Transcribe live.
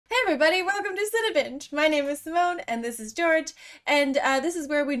everybody, welcome to Cinebinge. My name is Simone and this is George, and this is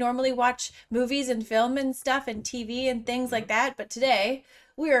where we normally watch movies and film and stuff and TV and things like that, but today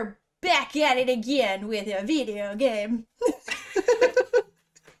we're back at it again with a video game.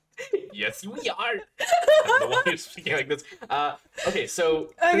 Yes, we are. I don't know why you're speaking like this. Okay,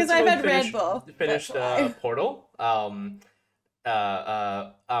 so because I've had Red Bull. Finished Portal.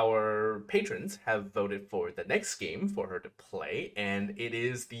 Our patrons have voted for the next game for her to play, and it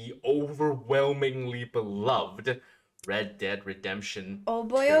is the overwhelmingly beloved Red Dead Redemption. Oh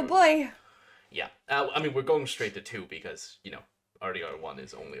boy, 2. oh boy. Yeah, I mean, we're going straight to 2 because, you know, RDR1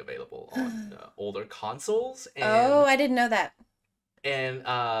 is only available on older consoles. And, oh, I didn't know that. And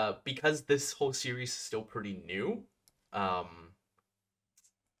because this whole series is still pretty new,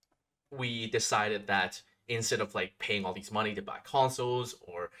 we decided that instead of like paying all these money to buy consoles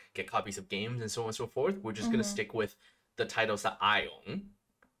or get copies of games and so on and so forth, we're just gonna stick with the titles that I own.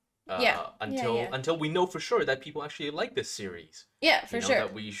 Until we know for sure that people actually like this series. Yeah, for sure.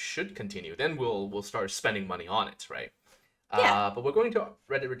 That we should continue. Then we'll start spending money on it, right? Yeah. But we're going to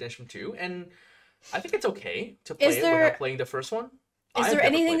Red Dead Redemption 2, and I think it's okay to play it without playing the first one. Is there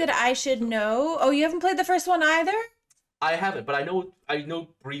anything that I should know? Oh, you haven't played the first one either? I haven't, but I know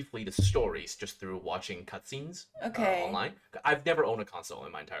briefly the stories just through watching cutscenes online. I've never owned a console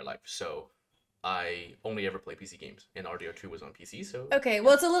in my entire life, so I only ever play PC games, and RDR2 was on PC, so... Okay,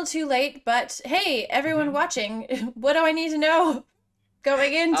 well, it's a little too late, but hey, everyone watching, what do I need to know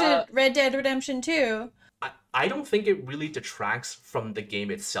going into Red Dead Redemption 2? I don't think it really detracts from the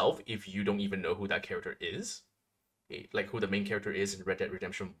game itself if you don't even know who that character is. Like, who the main character is in Red Dead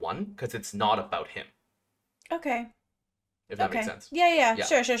Redemption 1, because it's not about him. Okay. If that makes sense. Yeah.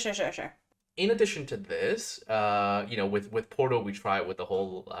 Sure. In addition to this, you know, with Portal, we try it with the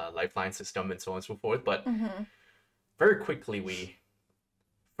whole lifeline system and so on and so forth, but very quickly we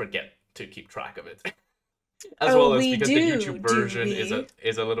forget to keep track of it. As well as because the YouTube version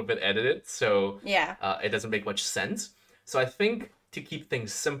is a little bit edited, so it doesn't make much sense. So I think to keep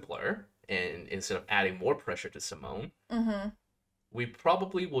things simpler, and instead of adding more pressure to Simone, we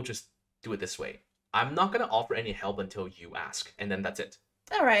probably will just do it this way. I'm not going to offer any help until you ask, and then that's it.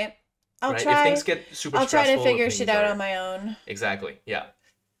 All right. I'll try. If things get super stressful... I'll try to figure shit out on my own. Exactly, yeah.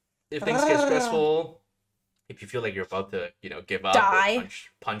 If things get stressful, if you feel like you're about to, you know, give up or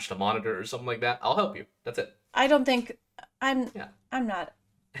punch the monitor or something like that, I'll help you. That's it. I don't think... I'm not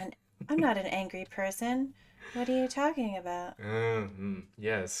an angry person. What are you talking about?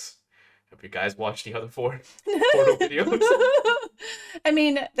 Yes. Have you guys watched the other 4 Portal videos? I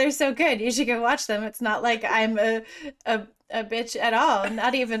mean, they're so good. You should go watch them. It's not like I'm a bitch at all.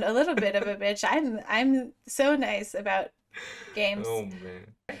 Not even a little bit of a bitch. I'm so nice about games. Oh man.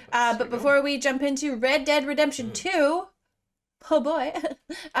 But before we jump into Red Dead Redemption 2, oh boy,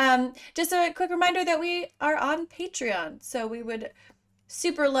 just a quick reminder that we are on Patreon. So we would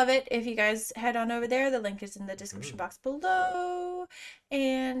super love it if you guys head on over there. The link is in the description box below.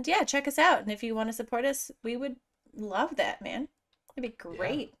 And yeah, check us out. And if you want to support us, we would love that, man. It'd be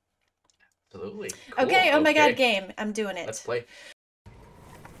great. Yeah. Absolutely. Cool. Okay, oh my god, game. I'm doing it. Let's play.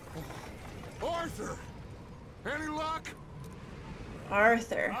 Arthur! Any luck?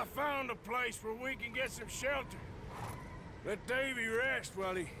 Arthur. I found a place where we can get some shelter. Let Davy rest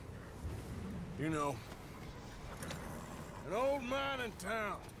while he... You know... An old mining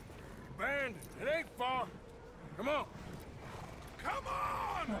town. Abandoned. It ain't far. Come on. Come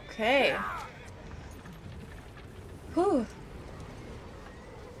on! Okay. Yeah. Whew.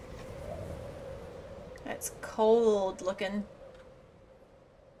 That's cold looking.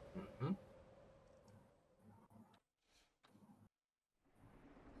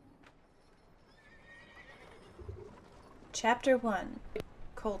 Chapter 1.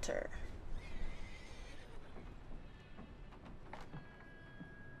 Coulter.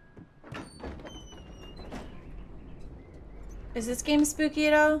 Is this game spooky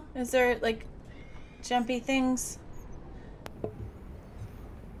at all? Is there, like, jumpy things?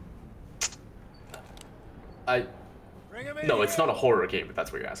 No, it's not a horror game, if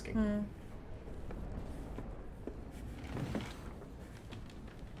that's what you're asking.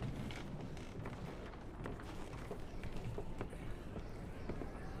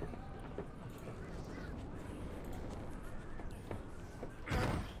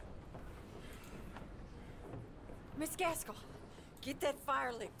 Miss Gaskell, get that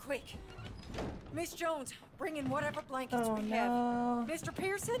fire lit, quick. Miss Jones, bring in whatever blankets we have. Mr.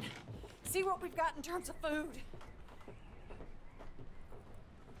 Pearson, see what we've got in terms of food.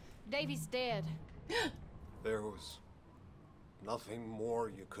 Davy's dead. There was nothing more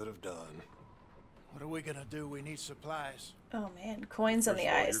you could have done. What are we gonna do? We need supplies. Oh man, coins on First the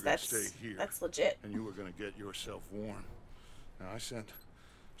of all, eyes. you're gonna stay here. That's legit. And you were gonna get yourself warm. Now, I sent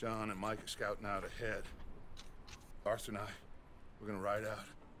John and Micah scouting out ahead. Arthur and I, we're gonna ride out,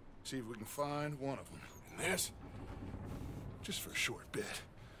 see if we can find one of them. And this? Just for a short bit.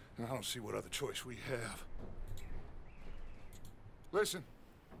 And I don't see what other choice we have. Listen.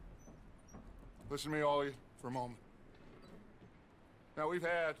 Listen to me, all of you, for a moment. Now, we've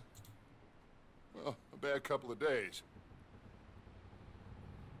had, well, a bad couple of days.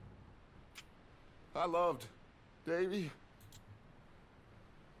 I loved Davy,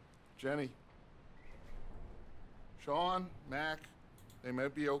 Jenny, Sean, Mac. They may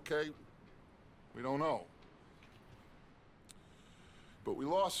be okay. We don't know. But we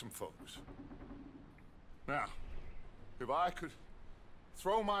lost some folks. Now, if I could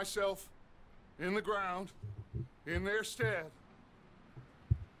throw myself in the ground in their stead,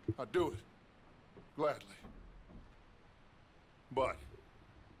 I'd do it gladly. But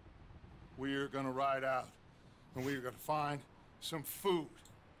we're gonna ride out and we're gonna find some food.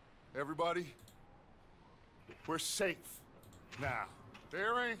 Everybody, we're safe now.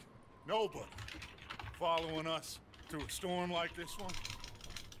 There ain't nobody following us through a storm like this one.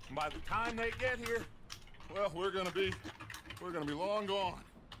 And by the time they get here, well, we're gonna be long gone.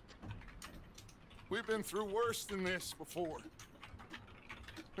 We've been through worse than this before.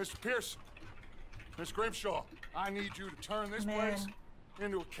 Mr. Pearson, Miss Grimshaw, I need you to turn this place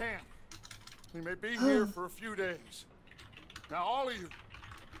into a camp. We may be here for a few days. Now, all of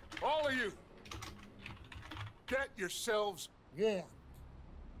you, get yourselves warm.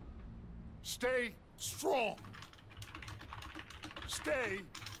 Stay strong. Stay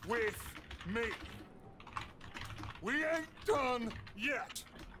with me. We ain't done yet.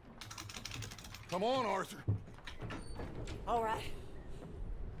 Come on, Arthur. All right.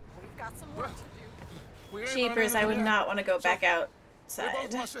 We've got some work to do. We ain't Jeepers, I would not want to go back We outside.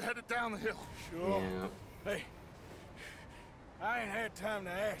 both must have headed down the hill. Yeah. Hey, I ain't had time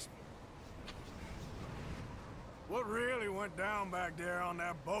to ask. What really went down back there on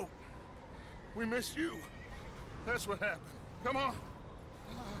that boat? We missed you. That's what happened. Come on.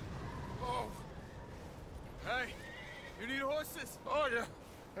 Oh. Hey, you need horses? Oh, yeah.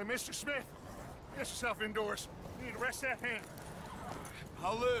 Hey, Mr. Smith, get yourself indoors. You need to rest that hand.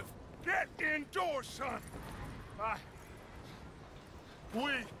 I'll live. Get indoors, son. We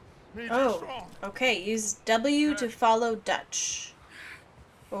need you strong. Okay. Use W to follow Dutch.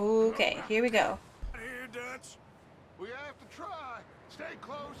 Okay, here we go. Here, Dutch. We have to try. Stay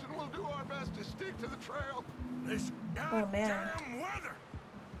close and we'll do our best to stick to the trail. This goddamn weather.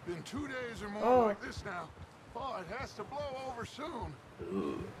 Been 2 days or more like this now. Oh, it has to blow over soon.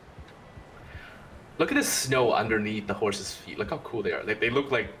 Ooh. Look at the snow underneath the horses' feet. Look how cool they are. They look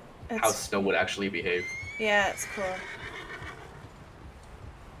like how snow would actually behave. Yeah, it's cool.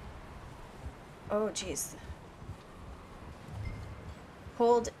 Oh, jeez.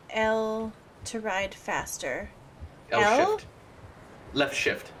 Hold L to ride faster. L shift. Left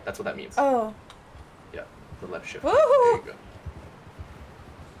shift. That's what that means. Oh. Yeah, the left shift. Woohoo! There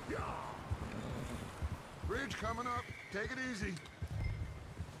you go. Bridge coming up. Take it easy.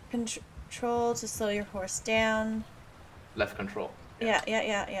 Control to slow your horse down. Left control.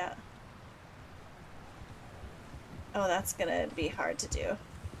 Yeah. Oh, that's gonna be hard to do.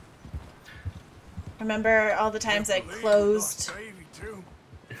 Remember all the times I closed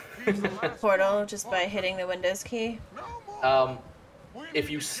the portal just by hitting the Windows key? If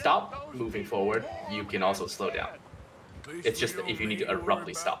you stop moving forward, you can also slow down. It's just that if you need to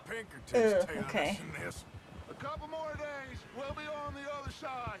abruptly stop. Okay. A couple more days, we'll be on the other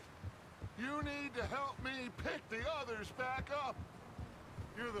side. You need to help me pick the others back up.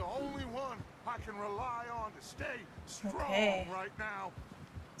 You're the only one I can rely on to stay strong right now.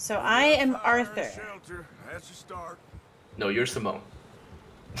 So I am Arthur. Shelter. That's a start. No, you're Simone.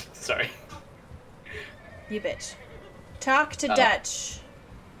 Sorry. You bitch. Talk to Dutch.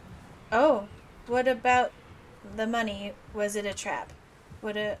 Oh, what about the money? Was it a trap?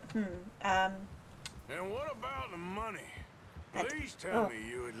 And what about the money? Please tell me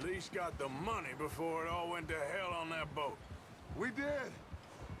you at least got the money before it all went to hell on that boat. We did.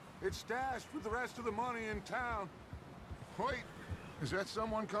 It's stashed with the rest of the money in town. Wait, is that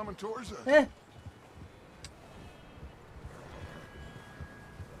someone coming towards us?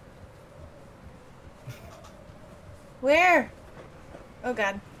 Where? Oh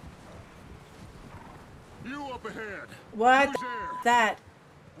God. You up ahead. What? Who's there? That?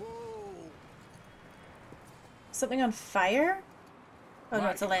 Whoa. Something on fire? Oh no,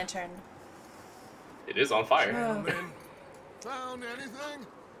 it's a Micah. lantern. It is on fire. Oh. Gentlemen, found anything?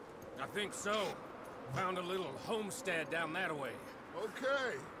 I think so. Found a little homestead down that way.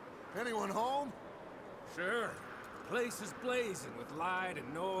 Okay. Anyone home? Sure. Place is blazing with light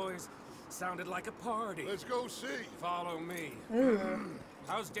and noise. Sounded like a party. Let's go see. Follow me. Ooh.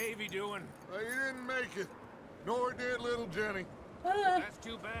 How's Davy doing? He didn't make it. Nor did little Jenny. That's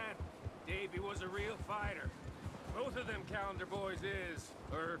too bad. Davy was a real fighter. Both of them calendar boys is,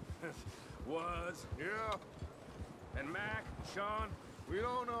 or was. Yeah, And Mac, Sean, we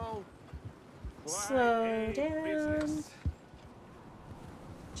don't know. Slow quiet down. business.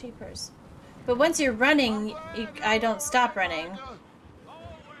 Cheapers. But once you're running, I don't stop running.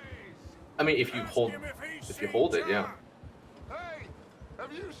 I mean, if you hold it, yeah. Hey,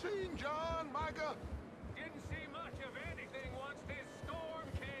 have you seen John, Micah? Didn't see much of anything once this storm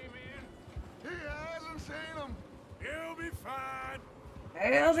came in. He hasn't seen him. He'll be fine.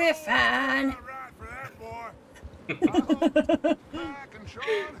 It'll be fine. All right for that boy. I hope Mac and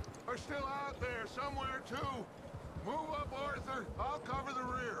Sean are still out there somewhere too. Move up, Arthur. I'll cover the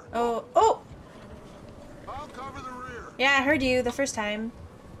rear. Oh, oh! I'll cover the rear. Yeah, I heard you the first time.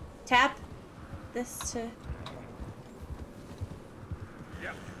 Tap this to...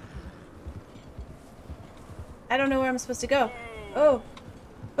 Yep. I don't know where I'm supposed to go. Oh!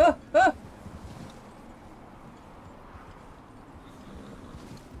 Oh! Oh!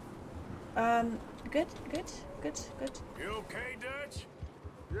 Good, good, good, good. You okay, Dutch?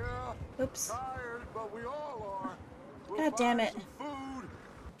 Yeah, Oops. tired, but we all are. We'll God damn find it. some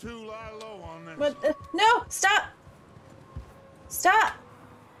food to lie low on this. What the... No! Stop! Stop!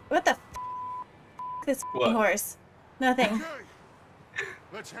 What the f***? This What? f***ing horse. Nothing. Okay,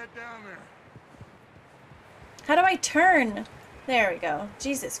 let's head down there. How do I turn? There we go.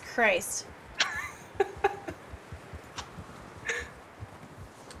 Jesus Christ.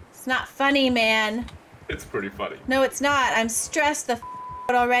 It's not funny, man. It's pretty funny. No, it's not. I'm stressed the f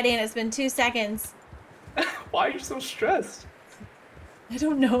out already and it's been 2 seconds. Why are you so stressed? I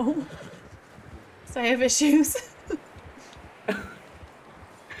don't know. So I have issues. The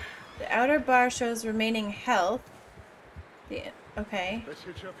outer bar shows remaining health. Okay. Let's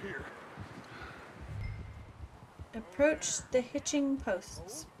hitch up here. Approach the hitching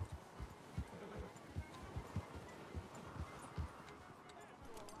posts.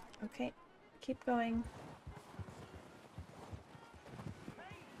 Okay. Keep going.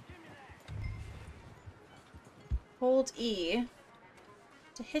 Hold E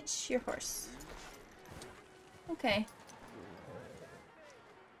to hitch your horse. Okay.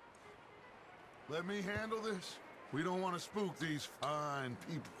 Let me handle this. We don't want to spook these fine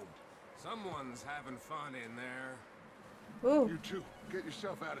people. Someone's having fun in there. Ooh. You two, get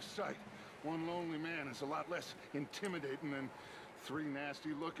yourself out of sight. One lonely man is a lot less intimidating than 3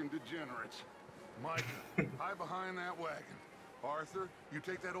 nasty-looking degenerates. Micah, hide behind that wagon. Arthur, you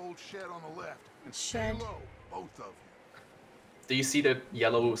take that old shed on the left and Shed. stay low, both of you. Do you see the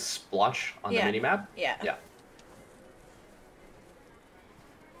yellow splotch on Yeah. the minimap? Yeah. Yeah.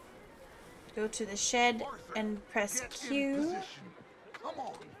 Go to the shed Arthur, and press get in Q. position. Come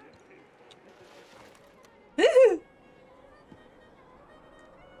on. Woohoo!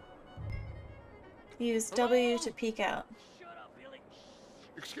 Use W to peek out.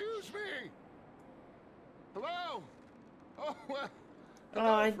 Excuse me. Hello. Oh, well. Oh,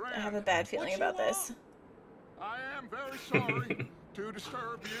 hello, I friend. have a bad feeling What you about this. want? I am very sorry to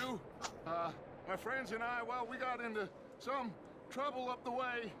disturb you. My friends and I, well, we got into some trouble up the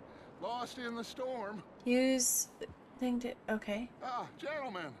way, lost in the storm. Use the thing to... Okay. Ah,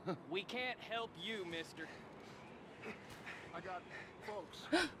 gentlemen, We can't help you, mister. I got folks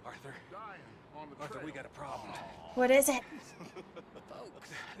Arthur, dying on the Arthur, trail. we got a problem. What is it?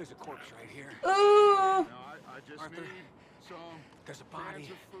 There's a corpse right here. Ooh! Now, I just Arthur, need some There's a body cans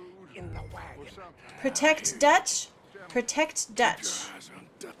of food in the or wagon. something. Protect Dutch? Protect Dutch. Eyes on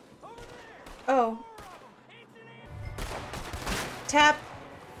Dutch. Oh. Tap.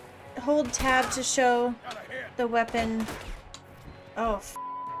 Hold tab to show the weapon. Oh, f.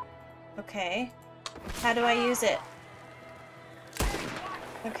 Okay. How do I use it?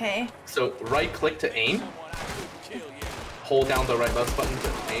 Okay. So right click to aim. Hold down the right mouse button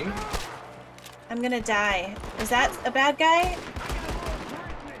to aim. I'm gonna die. Is that a bad guy?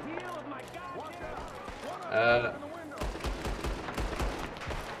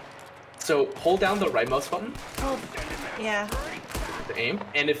 So hold down the right mouse button Oh, yeah. to aim,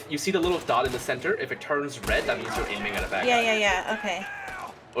 and if you see the little dot in the center, if it turns red, that means you're aiming at a bad Yeah, guy. yeah. Okay.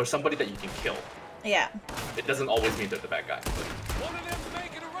 Or somebody that you can kill. Yeah. It doesn't always mean they're the bad guy. But One of them's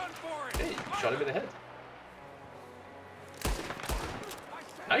making a run for it. hey, you shot him in the head.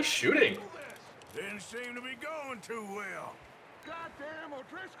 Nice shooting. Didn't seem to be going too well. Goddamn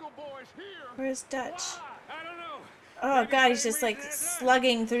O'Driscoll boys here. Where's Dutch? I don't know. Oh Maybe god, the he's same just like reason as us.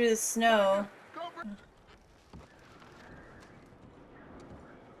 slugging through the snow. Go for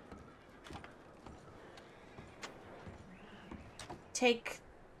Take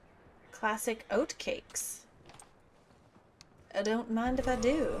classic oat cakes. I don't mind if I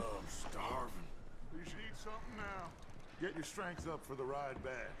do. I'm starving. You should eat something now. Get your strength up for the ride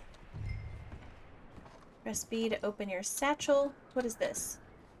back. Press B to open your satchel. What is this?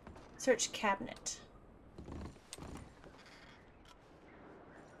 Search cabinet.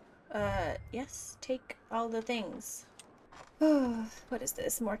 Yes, take all the things. Oh, what is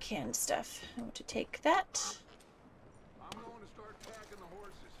this? More canned stuff. I want to take that. I'm going to start packing the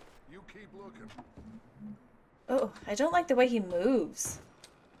horses. You keep looking. Oh, I don't like the way he moves.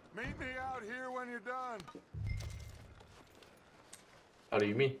 Meet me out here when you're done. How do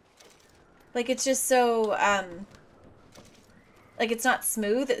you mean? Like it's just so, like it's not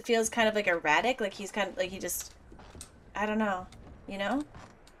smooth. It feels kind of like erratic. Like he's kind of, like he just, I don't know, you know?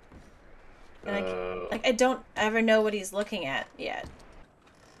 And like I don't ever know what he's looking at yet.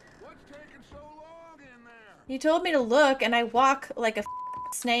 What's taking so long in there? You told me to look and I walk like a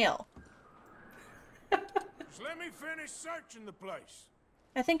snail. Just let me finish searching the place.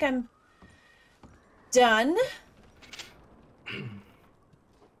 I think I'm done.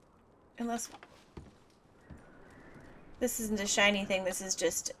 Unless this isn't a shiny thing, this is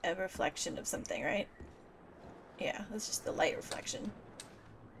just a reflection of something, right? Yeah, it's just the light reflection.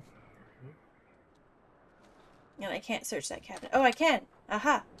 And I can't search that cabinet. Oh, I can!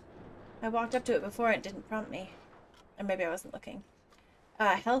 Aha! I walked up to it before and it didn't prompt me. Or maybe I wasn't looking.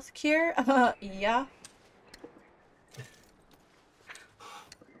 Health cure? Yeah.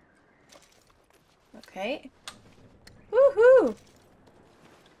 Okay. Woohoo!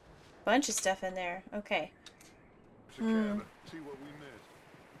 Bunch of stuff in there. Okay. It's a cabin. See what we missed.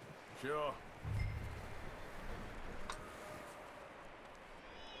 Sure.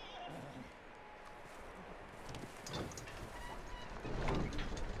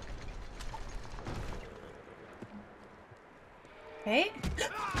 Okay.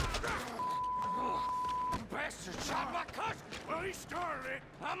 Bastard shot my cousin. Well, he started it.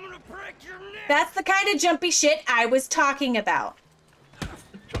 I'm gonna break your neck. That's the kind of jumpy shit I was talking about.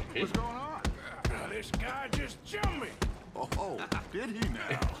 What's going on? This guy just jumped me. Oh, did he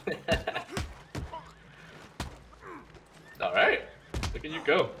now? All right, look at you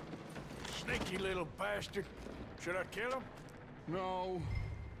go. Sneaky little bastard. Should I kill him? No,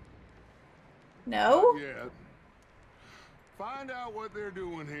 No? yet. Find out what they're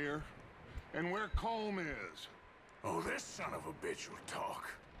doing here and where Colm is. Oh, this son of a bitch will talk.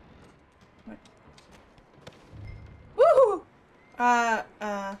 Woohoo!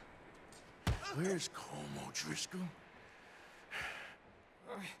 Where's Colm O'Driscoll?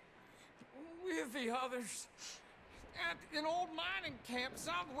 With the others. At an old mining camp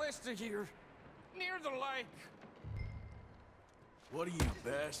southwest of here. Near the lake. What are you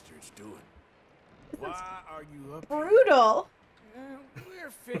bastards doing? Why are you up here? Brutal.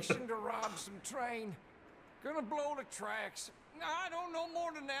 We're fixing to rob some train. Gonna blow the tracks. I don't know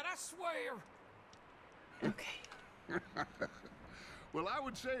more than that, I swear. Okay. Well, I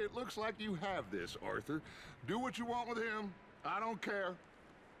would say it looks like you have this, Arthur. Do what you want with him. I don't care.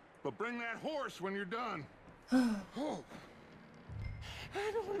 But bring that horse when you're done. Oh.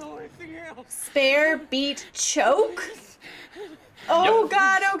 I don't know anything else. Spare, beat, choke? Oh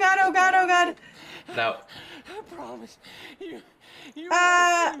god, oh god, oh god, oh god. Now, I promise. You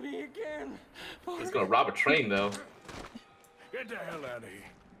won't see me again. he's gonna rob a train though. Get the hell out of here.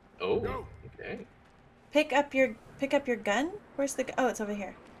 Oh, Go. okay. Pick up your gun? Where's the oh, it's over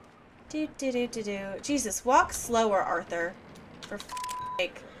here. Do do do do do. Jesus, walk slower, Arthur. For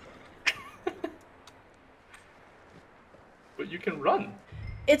sake. But you can run.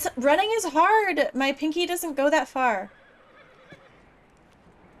 It's running is hard. My pinky doesn't go that far.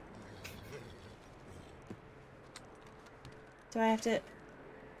 Do I have to?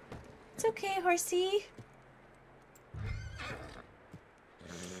 It's okay, horsey.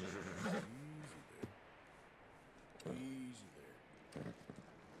 Easy there.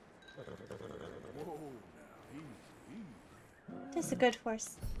 Whoa, now, easy. This is a good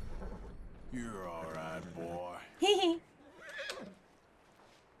horse. You're all right, boy. Hee hee.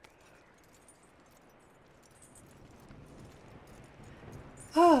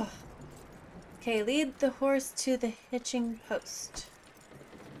 Oh. Okay, lead the horse to the hitching post.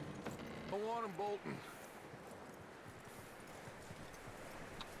 I want him, Bolton.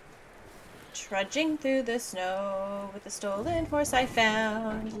 Trudging through the snow with the stolen horse I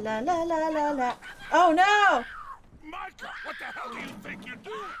found. La la la la la. Oh no! Micah! Micah, what the hell do you think you're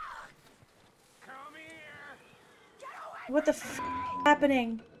doing? Come here! What the f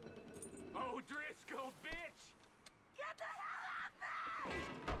happening? Oh, Driscoll, bitch! Get the hell off me!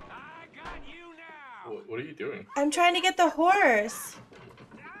 I got you now! What are you doing? I'm trying to get the horse.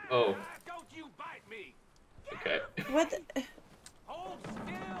 Oh, Don't you bite me! okay. What? The, Hold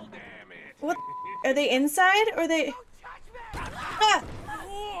still, damn it! what? Are they inside or they? Ah!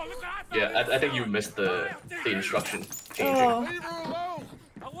 Oh, look, Yeah, I think you missed the instruction changing. Oh. Leave her alone!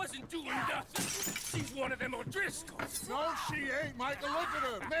 I wasn't doing nothing. She's one of them O'Driscolls. No, she ain't, Micah. Look at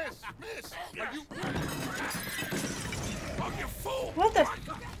her. Miss, are you... Oh, you fool! What the?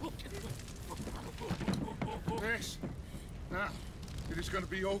 Miss, now, it is gonna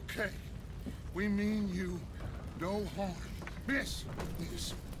be okay. We mean you no harm. Miss,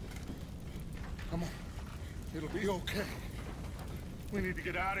 come on. It'll be okay. We need to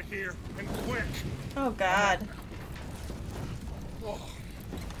get out of here, and quick. Oh God. Oh.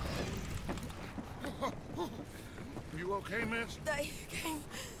 You okay, miss? They came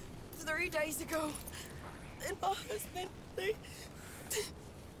 3 days ago. And my husband, they...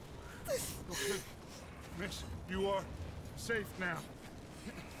 Okay. Miss, you are safe now.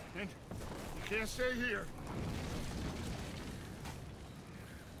 And you can't stay here.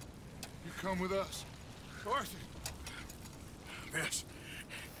 You come with us. Arthur. Miss,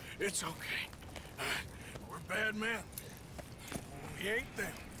 it's okay. We're bad men. We ain't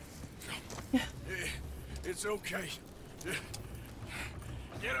them. It's okay.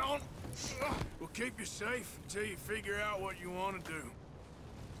 Get on. We'll keep you safe until you figure out what you want to do.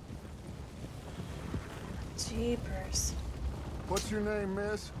 Jeepers. What's your name,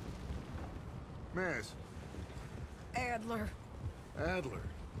 miss? Miss Adler. Adler.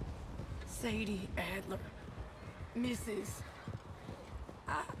 Sadie Adler. Mrs.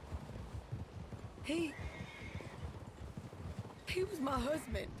 He was my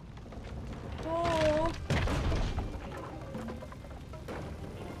husband. Oh.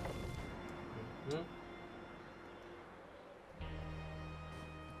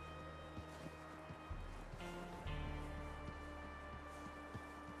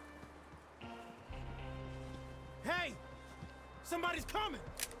 Hey! Somebody's coming!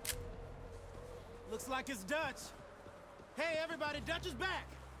 Looks like it's Dutch. Hey, everybody, Dutch is back!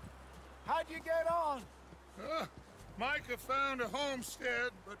 How'd you get on? Micah found a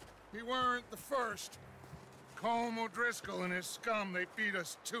homestead, but he weren't the first. Colm O'Driscoll and his scum, they beat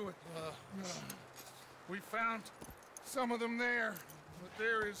us to it. We found some of them there, but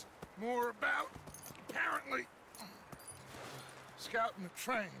there is more about, apparently. Scouting the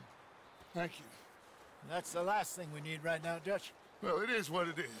train. Thank you. That's the last thing we need right now, Dutch. Well, it is what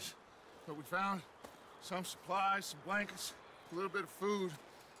it is. But we found some supplies, some blankets, a little bit of food,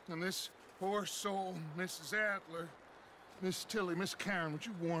 and this poor soul, Mrs. Adler, Miss Tilly, Miss Karen, would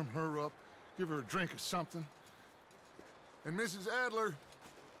you warm her up? Give her a drink or something? And Mrs. Adler,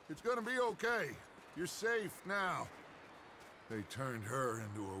 it's gonna be okay. You're safe now. They turned her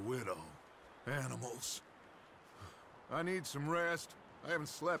into a widow. Animals. I need some rest. I haven't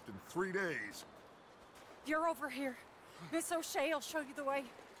slept in 3 days. You're over here. Miss O'Shea will show you the way.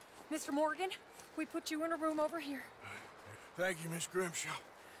 Mr. Morgan, we put you in a room over here. Thank you, Miss Grimshaw.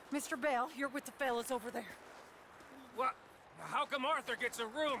 Mr. Bell, you're with the fellas over there. What? How come Arthur gets a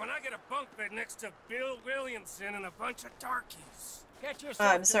room and I get a bunk bed next to Bill Williamson and a bunch of darkies? Get yourself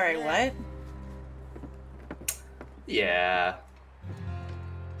I'm sorry, what? Yeah.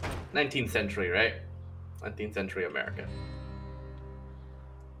 19th century, right? 19th century America.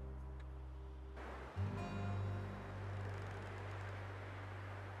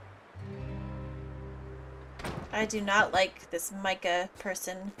 I do not like this Micah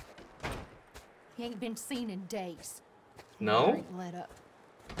person. He ain't been seen in days. No? Drink let up.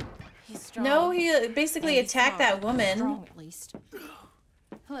 He's strong. No, he basically And he's attacked that smart. woman. Strong, at least.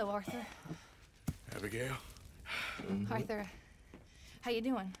 Hello, Arthur. Abigail? Arthur, how you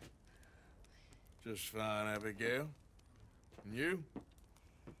doing? Just fine, Abigail. And you?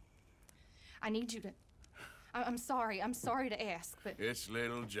 I need you to... I'm sorry to ask, but... It's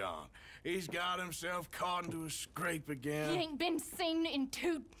little John. He's got himself caught into a scrape again. He ain't been seen in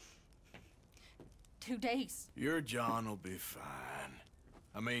two days. Your John will be fine.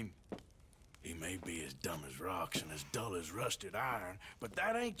 I mean, he may be as dumb as rocks and as dull as rusted iron, but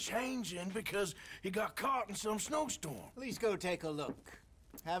that ain't changing because he got caught in some snowstorm. Please go take a look.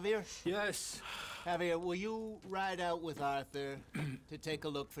 Javier? Yes. Javier, will you ride out with Arthur to take a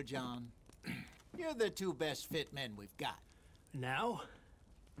look for John? You're the two best fit men we've got. Now?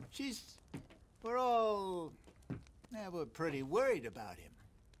 We're pretty worried about him.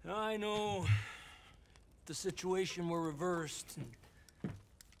 I know. the situation were reversed, and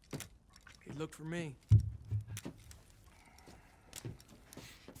he'd look for me.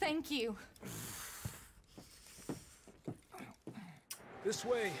 Thank you. This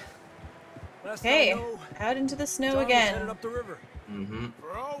way. Last Okay, I know, out into the snow John was again. headed up the river. Mm-hmm.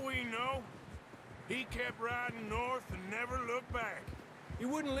 For all we know, he kept riding north and never looked back. He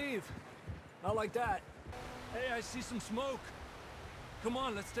wouldn't leave. Not like that. Hey, I see some smoke. Come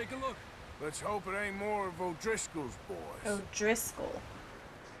on, let's take a look. Let's hope it ain't more of O'Driscoll's boys. O'Driscoll.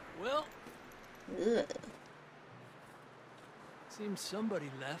 Well, Ugh. seems somebody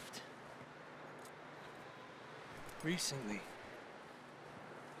left. Recently.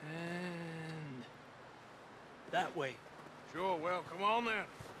 And that way. Sure, well, come on then.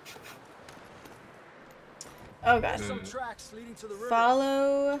 Oh god. There's some tracks leading to the river.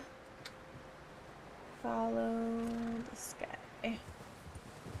 Follow this guy.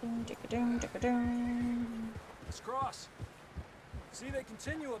 Let's cross. See, they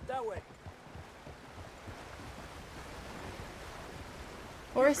continue up that way.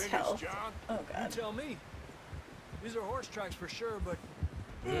 Horse Finished, health. John? Oh You god. tell me. These are horse tracks for sure, but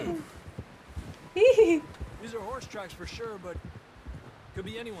these are horse tracks for sure, but could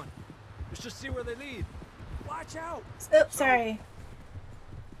be anyone. Let's just see where they lead. Watch out! Oh, sorry.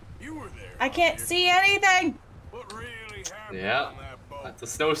 You were there. I can't huh, see anything. What really happened Yeah. on that boat? That's a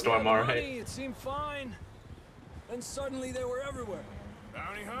snowstorm, Yeah, all the right. money, it seemed fine. Then suddenly they were everywhere.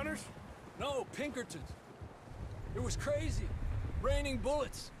 Bounty hunters? No, Pinkertons. It was crazy. Raining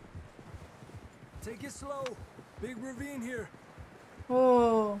bullets. Take it slow. Big ravine here.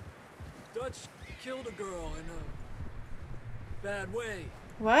 Oh. Dutch killed a girl in a bad way.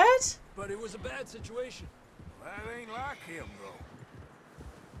 What? But it was a bad situation. That ain't like him,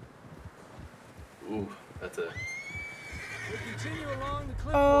 though. Ooh, that's a. We continue along the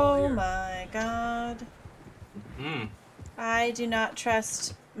cliff wall Oh here. my god. Hmm. I do not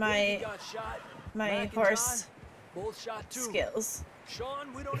trust Yankee my got shot. my Mac and horse John, both shot too. skills.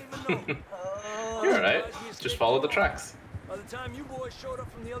 Sean, we don't even know. Oh. You're alright. Just follow the tracks. By the time you boys showed up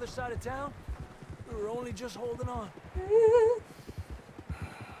from the other side of town, we were only just holding on.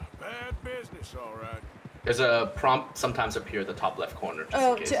 Bad business, all right. There's a prompt sometimes appear at the top left corner. Just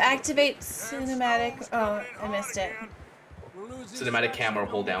Oh, in case. to activate cinematic. Oh, I missed it. We're losing Cinematic tracks camera, if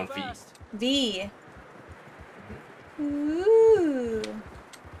we hold don't down move V. fast. V. Ooh.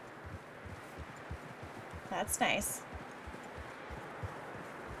 That's nice.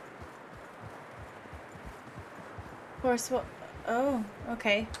 Horse will. Oh,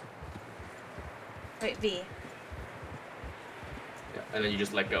 okay. Wait, V. Yeah, and then you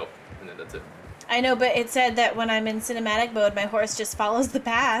just let go, and then that's it. I know, but it said that when I'm in cinematic mode, my horse just follows the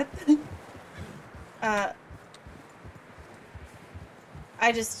path.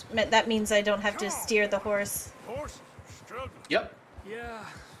 I just meant that means I don't have to steer the horse. Horses are struggling. Yep. Yeah,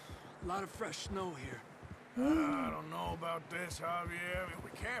 a lot of fresh snow here. I don't know about this, Javier. We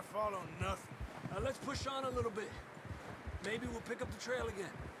can't follow nothing. Let's push on a little bit. Maybe we'll pick up the trail again.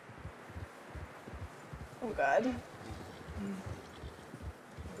 Oh god.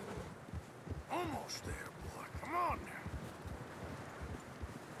 Almost there, boy. Come on now.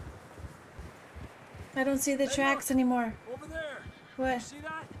 I don't see the tracks anymore. Over there. What? See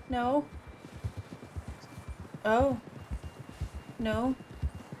that? No. Oh. No.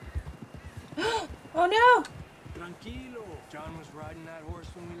 Oh no! Tranquilo. John was riding that horse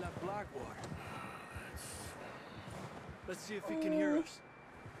when we left Blackwater. Let's see if he can hear us.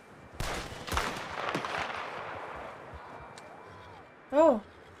 Oh.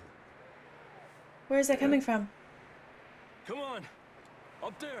 Where is that coming from? Come on.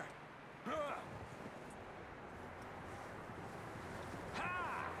 Up there.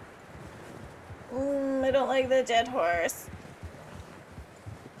 I don't like the dead horse.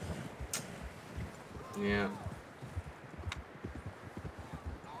 Yeah.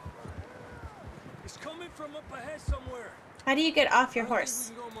 It's coming from up ahead somewhere. How do you get off your I don't horse?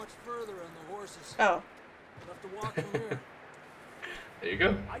 think we can go much further on the horses. Oh. We'll have to walk from here. There you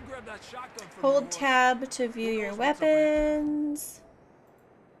go. I'd grab that shotgun from Hold your horse. tab to view your weapons.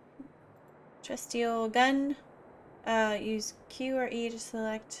 Trusty old gun. Use Q or E to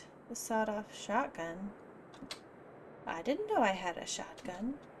select the sawed-off shotgun. I didn't know I had a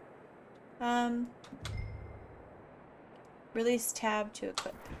shotgun. Release tab to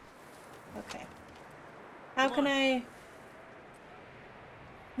equip. Okay. How Come can on. I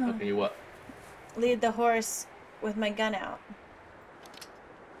How can you what? lead the horse with my gun out?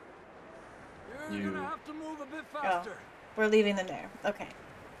 You're You- gonna have to move a bit faster. We're leaving them there. Okay.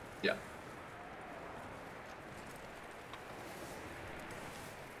 Yeah.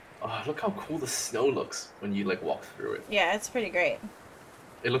 Oh, look how cool the snow looks when you like walk through it. Yeah, it's pretty great.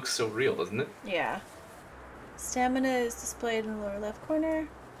 It looks so real, doesn't it? Yeah. Stamina is displayed in the lower left corner.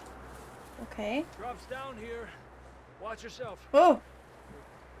 Okay. Drops down here. Watch yourself. Oh!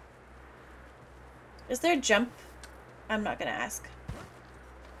 Is there a jump? I'm not gonna ask.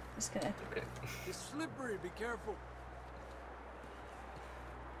 Just gonna... Okay. It's slippery. Be careful.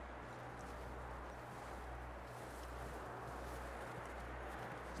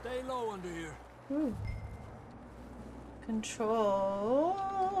 Stay low under here. Ooh. Control.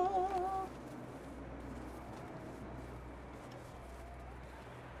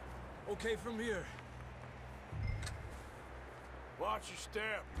 Okay, from here. Watch your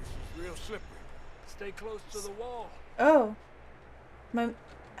step. This is real slippery. Stay close to the wall. Oh.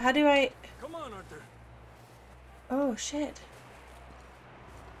 How do I... Come on, Arthur. Oh, shit.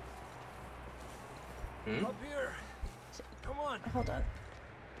 Up here. Come on. Hold on.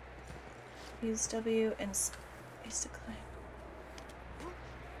 Use W and space to climb.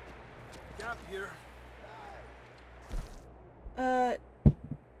 Gap here. That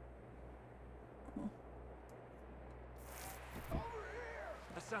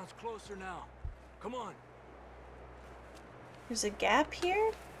sounds closer now. Come on. There's a gap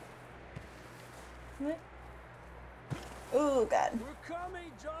here? What? Oh, God. We're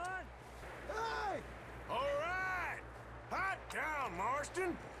coming, John. Hey! All right! Hot down,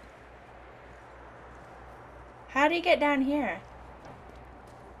 Marston! How do you get down here?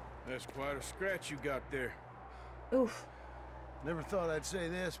 That's quite a scratch you got there. Oof. Never thought I'd say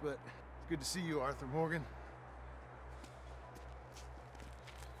this, but it's good to see you, Arthur Morgan.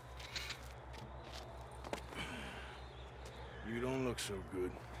 You don't look so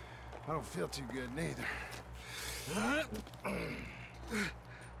good. I don't feel too good, neither.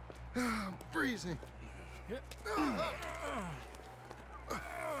 I'm freezing.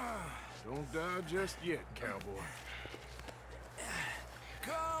 Don't die just yet, cowboy.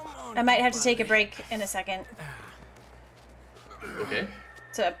 Come on. I might have to take a break in a second. Okay.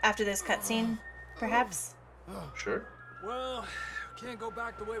 So after this cutscene, perhaps? Sure. Well, we can't go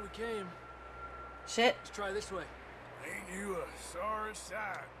back the way we came. Shit. Let's try this way. Ain't you a sorry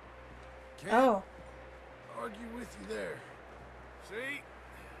sight? Can't Oh. argue with you there. See?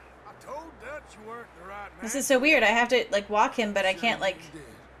 I told Dutch you weren't the right man. This is so weird. I have to, like, walk him, but I can't, like,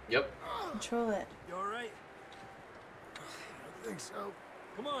 Yep. control it. You all right? I think so.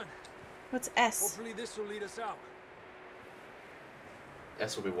 Come on. What's S? Hopefully this will lead us out.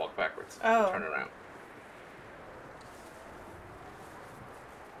 That's when we walk backwards. Oh. Turn around.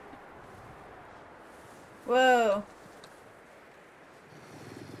 Whoa.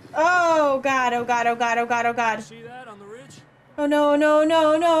 Oh, God. Oh, God. Oh, God. Oh, God. Oh, God. See that on the ridge? Oh, no, no,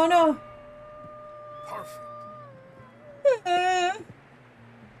 no, no, no. Perfect.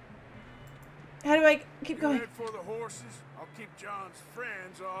 How do I keep You going? head for the horses. I'll keep John's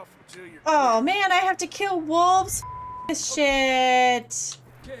friends off until you're Oh, man. I have to kill wolves. This shit.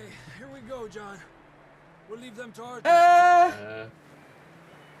 Okay, here we go, John. We'll leave them to Arthur.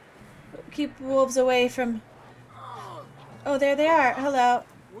 Keep wolves away from... Oh, there they are. Hello.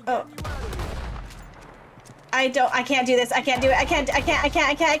 Oh. I can't do this. I can't do it. I can't.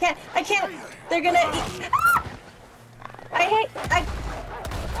 They're gonna eat. Ah!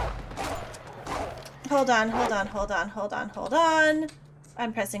 Hold on.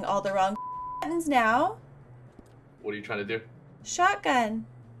 I'm pressing all the wrong buttons now. What are you trying to do? Shotgun.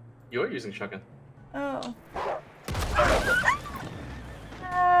 You are using shotgun. Oh.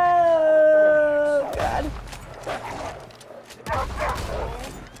 Oh, God.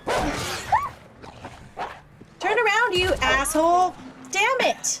 Turn around, you asshole! Damn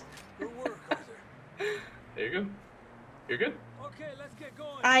it! Good work, Arthur. There you go. You're good. Okay, let's get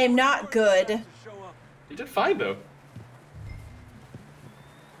going. I am not good. You did fine though.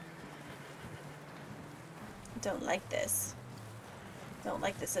 Don't like this. Don't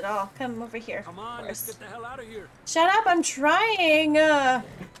like this at all. Come over here. Come on, let's get the hell out of here. Shut up! I'm trying.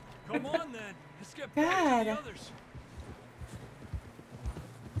 Come on then. Let's get back to God. the others.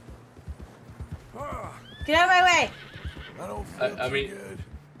 Get out of my way! I don't feel I too mean, good.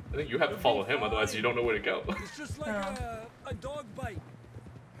 I think you have to follow him, otherwise you don't know where to go. It's just like a dog bite.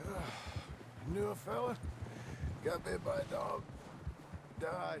 Knew a fella, got bit by a dog,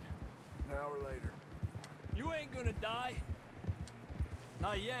 died an hour later. You ain't gonna die.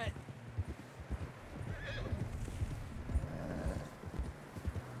 Not yet.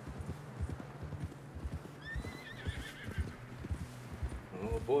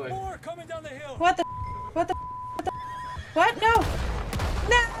 Oh boy. More coming down the hill. What the? What the? What? No!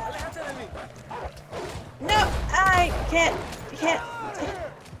 No! No! I can't.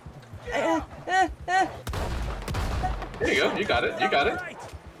 go. You got it. You got it. Right.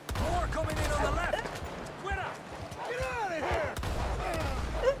 More coming in on the left. Quitter. Get out of here!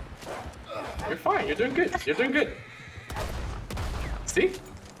 You're fine. You're doing good. You're doing good. See?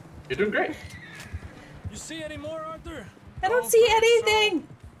 You're doing great. You see any more, Arthur? I don't see anything.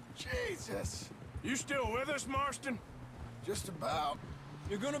 Jesus! You still with us, Marston? Just about.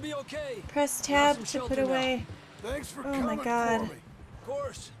 You're gonna be okay. Press some tab to shelter put now. away. Thanks for Oh coming my God. for me. Of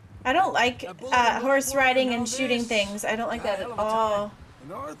course. I don't like horse riding and shooting this. things. I don't like that at Hell of a all.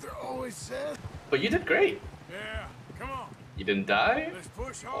 And Arthur always said, But you did great. yeah, come on. You didn't die. Let's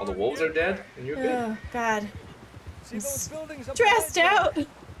push hard All the and wolves get are dead, back. and you're good. Oh God. See those buildings up Stressed ahead? out.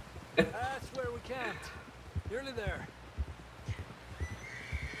 That's where we camped. Nearly there.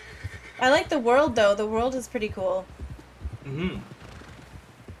 I like the world though. The world is pretty cool. Mm-hmm.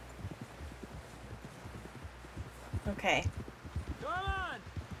 Okay. Come on!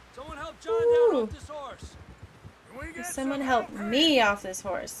 Someone help John Ooh. down off this horse. Can we get Someone some help help? me off this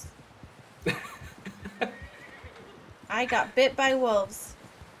horse. I got bit by wolves.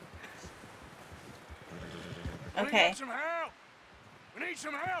 We Okay. need some help. We need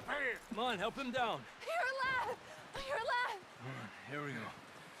some help here. Come on, help him down. You're alive! You're alive! Here we go.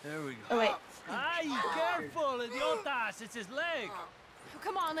 There we go. Oh wait. Ay, careful, idiotas! It's his leg. Oh,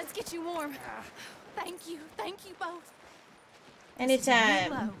 come on, let's get you warm. Thank you both.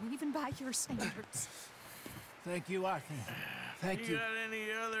 Anytime. Low, even by your standards. Thank you, Arthur. Thank You you. got any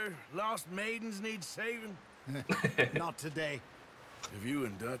other lost maidens need saving? Not today. Have you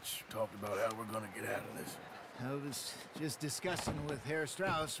and Dutch talked about how we're gonna get out of this? I was just discussing with Herr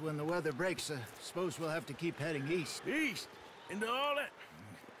Strauss when the weather breaks. I suppose we'll have to keep heading east. East? Into all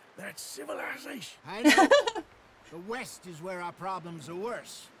that civilization. I know. The west is where our problems are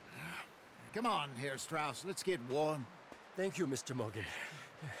worse. Come on, Herr Strauss. Let's get warm. Thank you, Mr. Morgan.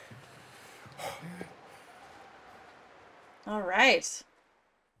 All right.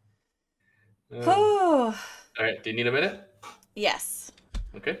 All Oh. right. Do you need a minute? Yes.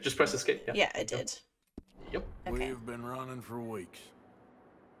 Okay. Just press escape. Yeah. Yeah, I did. Yep. Okay. We've been running for weeks.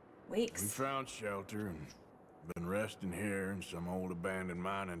 We Weeks. found shelter and been resting here in some old abandoned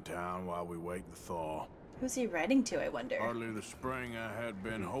mining town while we wait the thaw. Who's he writing to, I wonder? Hardly the spring I had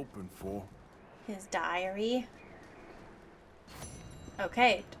been hoping for. His diary.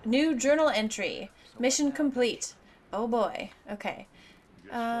 Okay. New journal entry. Mission complete. Oh boy. Okay.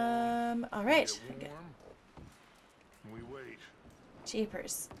 All right. Get warm. We wait.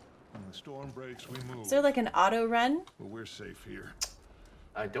 Jeepers. When the storm breaks, we move. Is there like an auto run? Well, we're safe here.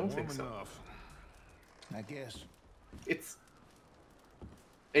 I don't Warm think so. enough. I guess. It's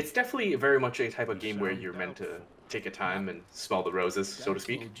definitely very much a type of game where you're meant to take your time and smell the roses, so to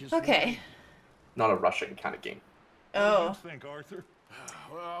speak. Okay. Not a rushing kind of game. Oh. What do you think, Arthur?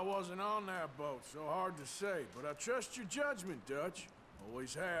 Well, I wasn't on that boat, so hard to say. But I trust your judgment, Dutch.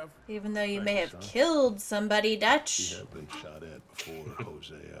 Always have. Even though you Thank may you, have son. killed somebody, We Dutch. have been shot at before,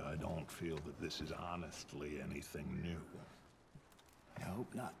 Hosea. I don't feel that this is honestly anything new. I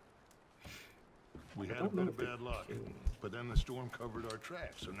hope not. We had a don't bit know of if bad they luck, can- but then the storm covered our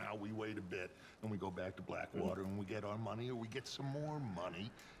tracks, so now we wait a bit, and we go back to Blackwater, and we get our money, or we get some more money,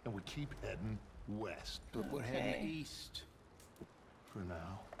 and we keep heading west. But we're Okay. heading east. For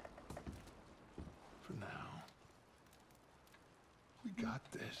now. For now. We got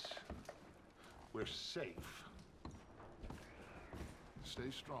this. We're safe.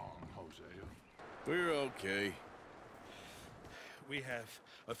 Stay strong, Hosea. We're okay. We have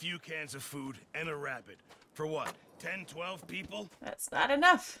a few cans of food and a rabbit. For what, 10, 12 people? That's not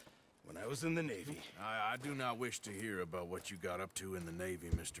enough. When I was in the Navy. I do not wish to hear about what you got up to in the Navy,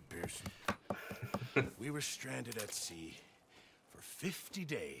 Mr. Pearson. We were stranded at sea for 50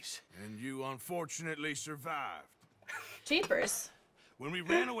 days. And you unfortunately survived. Jeepers. When we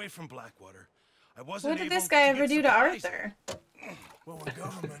ran away from Blackwater, I wasn't What did able this guy to ever get do to supplies. Arthur? Well, when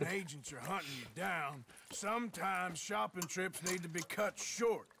government agents are hunting you down, sometimes shopping trips need to be cut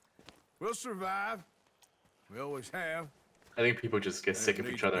short. We'll survive. We always have. I think people just get sick If of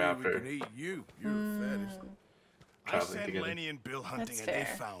need each other be, after We can eat you. You're a fattest. I traveling sent together. Lenny and Bill hunting, That's and they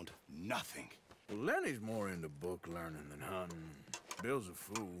fair. found nothing. Well, Lenny's more into book learning than hunting. Bill's a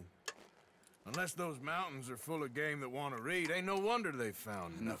fool. Unless those mountains are full of game that want to read, ain't no wonder they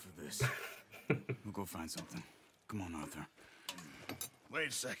found Enough nothing. of this. We'll go find something. Come on, Arthur. Wait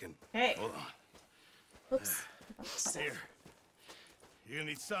a second. Hey. Hold on. Oops. Here. You're gonna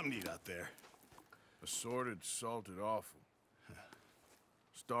need something to eat out there. Assorted, salted offal.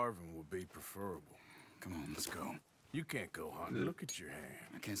 Starving would be preferable. Come on, let's go. You can't go hunting. Look at your hand.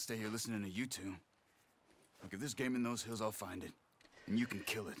 I can't stay here listening to you two. Look, if there's game in those hills, I'll find it. And you can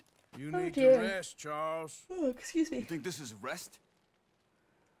kill it. You Oh, need dear. to rest, Charles. Oh, excuse me. You think this is rest?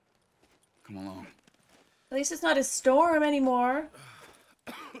 Come along. At least it's not a storm anymore.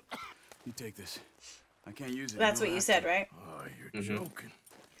 You take this. I can't use it. That's You'll what you have said, to. right? Oh, you're joking.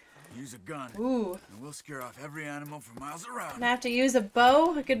 Use a gun. Ooh. And we'll scare off every animal for miles around. Gonna have to use a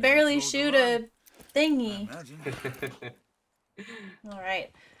bow? I could barely shoot a thingy.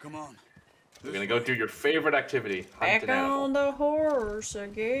 Alright. Come on. We're gonna go do your favorite activity. Hunt Back an animal. on the horse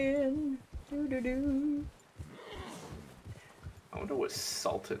again. Doo-doo-doo. I wonder what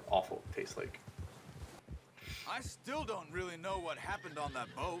salted offal tastes like. I still don't really know what happened on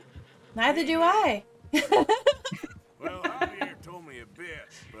that boat. Neither do I. Well, Javier told me a bit,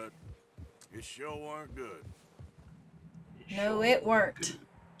 but it sure weren't good. No, it weren't.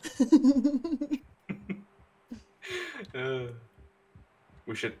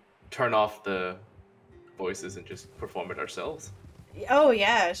 We should turn off the voices and just perform it ourselves. Oh,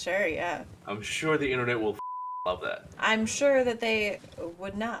 yeah, sure, yeah. I'm sure the internet will love that. I'm sure that they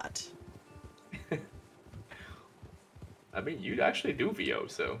would not. I mean, you actually do VO,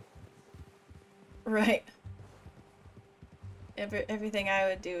 so. Right. Everything I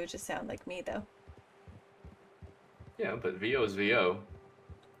would do would just sound like me, though. Yeah, but VO is VO.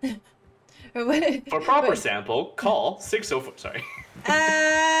 Or what, For proper what- sample, call 604. Sorry.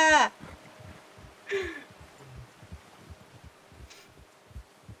 Ah!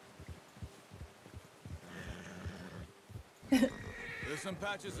 There's some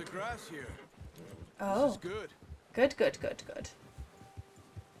patches of grass here. Oh. This is good. Good, good, good, good.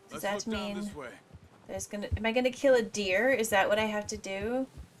 Does Let's that look down mean this way. there's gonna... Am I gonna kill a deer? Is that what I have to do?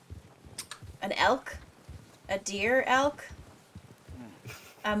 An elk? A deer elk?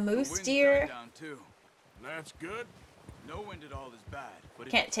 A The moose wind's deer? died down too. That's good. No wind at all is bad, but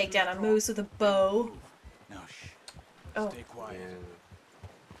if Can't it's take too down a strong, moose with a bow. now shh. Oh. Stay quiet.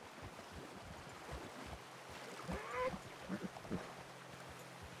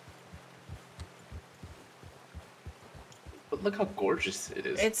 But look how gorgeous it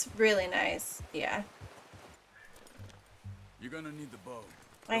is. It's really nice. Yeah. You're gonna need the bow.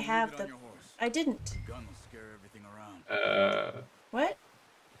 I Don't have leave it the... on your horse. I didn't. The gun will scare everything around. What?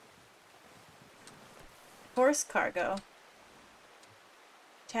 Horse cargo.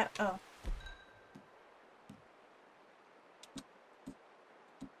 Tap... Oh.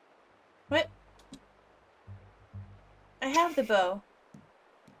 What? I have the bow.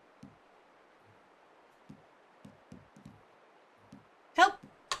 Help!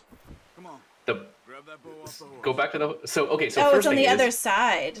 Come on. The Grab that bow off the horse. go back to the so okay so Oh, first it's on thing the is, other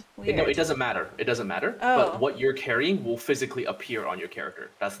side. Weird. no, it doesn't matter. It doesn't matter. Oh. But what you're carrying will physically appear on your character.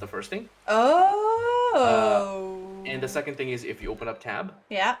 That's the first thing. Oh. And the second thing is if you open up tab,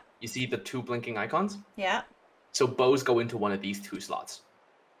 Yeah. you see the two blinking icons. Yeah. So bows go into one of these two slots.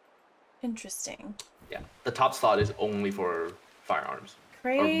 Interesting. Yeah, the top slot is only for firearms.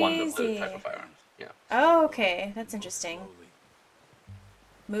 Crazy. Or one of the type of firearms. Yeah. Oh, okay. That's interesting.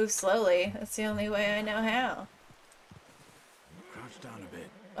 Move slowly. That's the only way I know how. Crouch down a bit.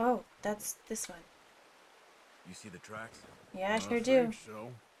 Oh, that's this one. You see the tracks? Yeah, I sure think do.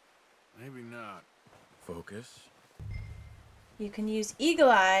 so. Maybe not. Focus. You can use Eagle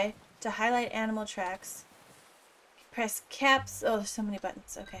Eye to highlight animal tracks. Press caps. Oh, there's so many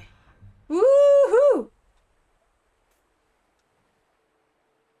buttons. Okay. Woohoo!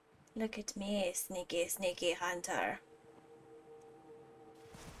 Look at me, sneaky, sneaky hunter.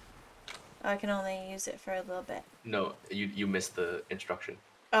 Oh, I can only use it for a little bit. No, you missed the instruction.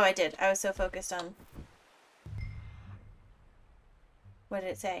 Oh, I did. I was so focused on... What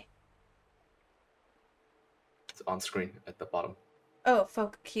did it say? It's on screen at the bottom. Oh,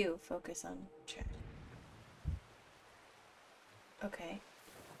 Q. Focus on track. Okay.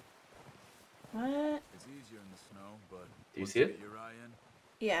 What? It's easier in the snow, but Do you once see you it? get your eye in,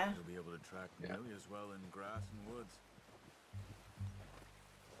 Yeah. you'll be able to track Yeah. nearly as well in grass and woods.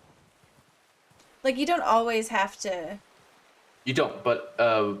 Like, you don't always have to... You don't, but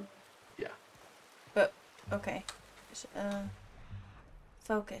yeah. But, okay.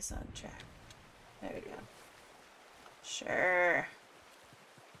 Focus on track. There we go. Sure.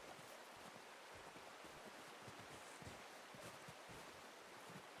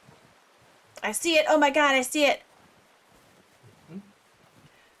 I see it! Oh my god, I see it!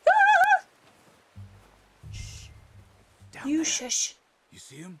 Ah! Down You there. shush. You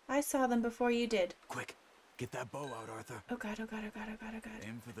see him? I saw them before you did. Quick, get that bow out, Arthur. Oh god, oh god, oh god, oh god, oh god.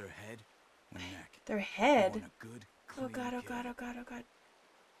 Aim for their head or neck. Their You head? want a good, Oh clean god, oh kill. god, oh god, oh god.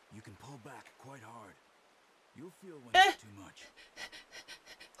 You can pull back quite hard. You'll feel when Eh. it's too much.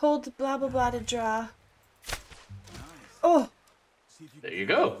 Hold blah blah blah to draw. Nice. Oh! See if you There can you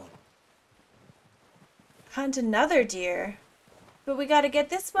get go. that one. Hunt another deer. But we gotta get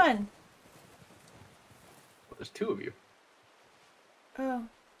this one. Well, there's 2 of you. Oh,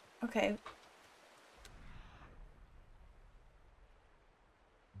 okay.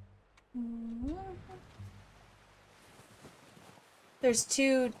 There's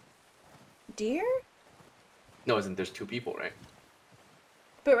 2 deer? No, isn't there's 2 people, right?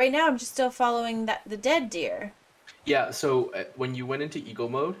 But right now I'm just still following the dead deer. Yeah, so when you went into eagle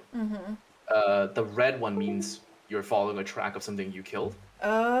mode, the red one means you're following a track of something you killed.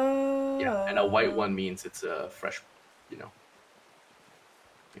 Oh. Yeah, and a white one means it's a fresh, you know.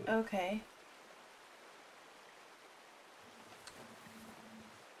 Okay.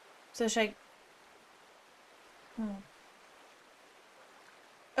 So should I...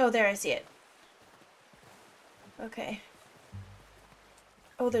 Oh, there, I see it. Okay.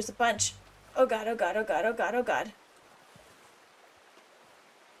 Oh, there's a bunch. Oh god, oh god, oh god, oh god, oh god.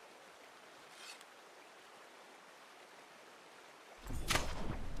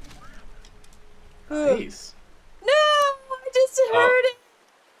 Nice. No! I just heard it!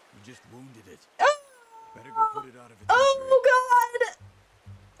 You just wounded it. Oh! Better go put it out of its Oh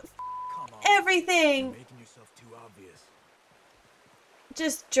god! Come on. Everything! You're making yourself too obvious.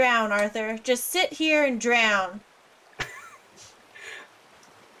 Just drown, Arthur. Just sit here and drown.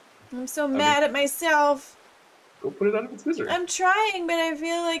 I'm so mad at myself. Go put it out of its misery. I'm trying, but I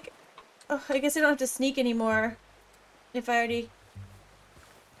feel like... Oh, I guess I don't have to sneak anymore. If I already...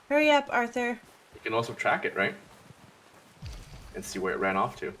 Hurry up, Arthur. You can also track it, right? And see where it ran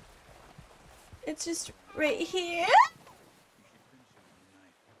off to. It's just right here.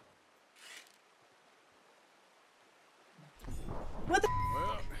 What the...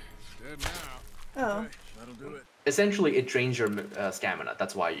 Well, dead now. Oh. Okay, that'll do it. Essentially, it drains your stamina.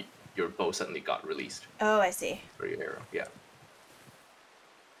 That's why your bow suddenly got released. Oh, I see. For your arrow, yeah.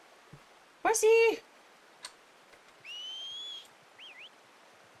 Horsey!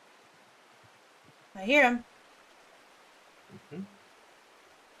 I hear him.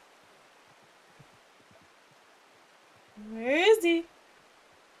 Where is he?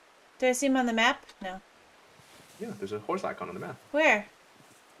 Do I see him on the map? No. Yeah, there's a horse icon on the map. Where?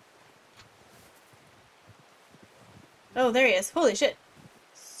 Oh, there he is. Holy shit.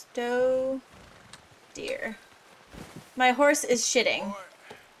 Stow deer. My horse is shitting.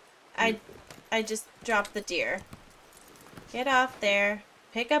 I just dropped the deer. Get off there.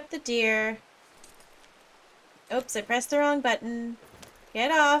 Pick up the deer. Oops, I pressed the wrong button.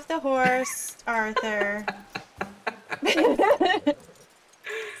 Get off the horse, Arthur.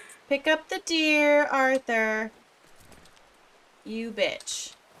 Pick up the deer, Arthur. You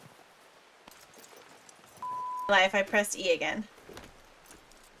bitch. Life, I pressed E again.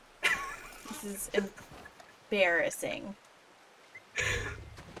 This is embarrassing.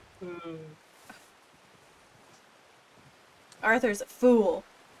 Arthur's a fool.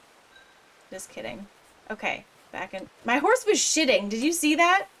 Just kidding. Okay, back in. My horse was shitting. Did you see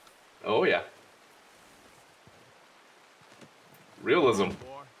that? Oh, yeah. Realism.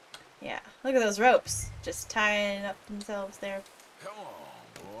 Yeah, look at those ropes. Just tying up themselves there. Come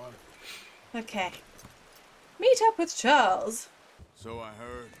on, boy. Okay. Meet up with Charles. So I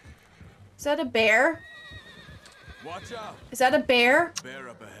heard. Is that a bear? Watch out. Is that a bear? Bear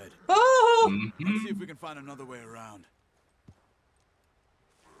up ahead. Oh! Let's see if we can find another way around.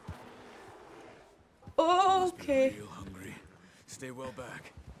 Okay. Real hungry. Stay well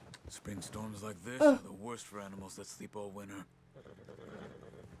back. Spring storms like this are the worst for animals that sleep all winter.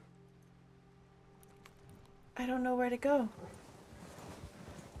 I don't know where to go.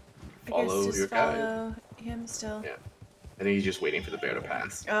 Follow I guess your just guide. follow him still. Yeah. I think he's just waiting for the bear to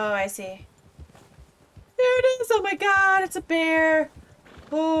pass. Oh, I see. There it is! Oh my god, it's a bear!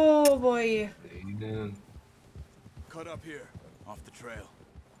 Oh boy. Amen. Cut up here, off the trail.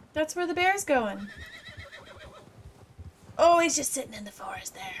 That's where the bear's going. Oh, he's just sitting in the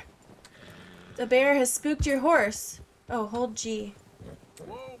forest there. The bear has spooked your horse. Oh, hold G.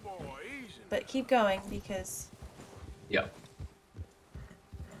 Whoa, boy, easy. But keep going because Yep.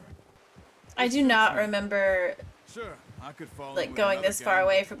 I do not remember Sure, I could follow like with going another this far gang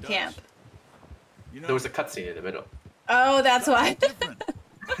away that from does. camp. You know, There was a cutscene in the middle. Oh, that's why. different.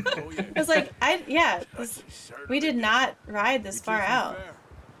 Oh, yeah. I was like, this, Certainly we did not ride this You far teach me out. fair.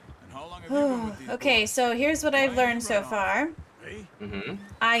 And how long have you been with these Okay, boys? so here's what I've learned so far. Hey, Mm-hmm.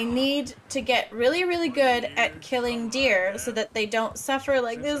 I need to get really, really good at killing deer so that they don't suffer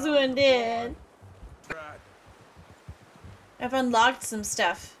like this one did. right. I've unlocked some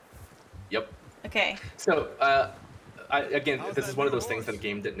stuff. Yep. Okay. So, again, this is one of those things that the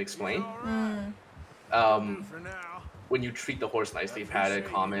game didn't explain. All right. Um, For now. when you treat the horse nicely, pat it,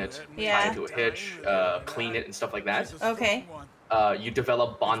 calm it, tie Yeah. it to a hitch, clean it, and stuff like that, Okay. you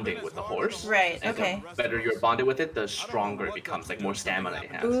develop bonding with the horse. Right, And okay. the better you're bonded with it, the stronger it becomes, like more stamina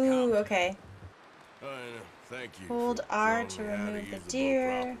it has. Ooh, okay. Thank you. Hold R to remove the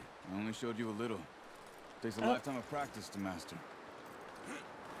deer. I only showed you a little. Takes a lifetime of practice to master.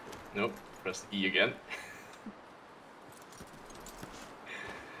 Nope. Press E again.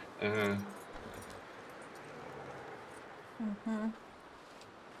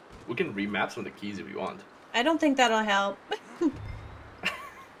 We can remap some of the keys if you want. I don't think that'll help.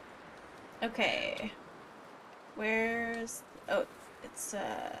 Okay. Where's... Oh, it's,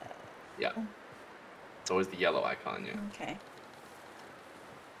 Yeah. It's always the yellow icon, yeah. Okay.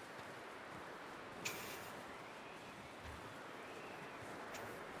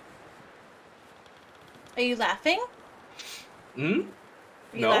 Are you laughing? Hmm?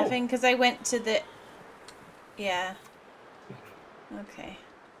 Are you laughing? Because I went to the... Yeah. Okay.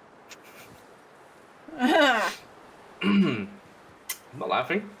 I'm not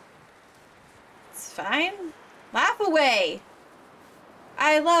laughing. It's fine. Laugh away.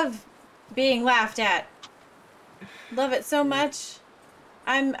 I love being laughed at. Love it so much.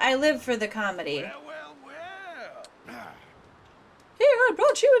 I live for the comedy. Well. Here, I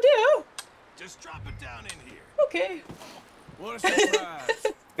brought you a deer. Just drop it down in here. Okay. What a surprise.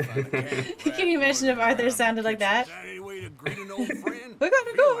 Can you imagine if Arthur sounded like that? Is that any way to greet an old friend? We're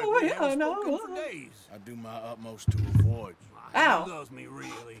gonna go away now. I do my utmost to avoid. Ow. He loves me,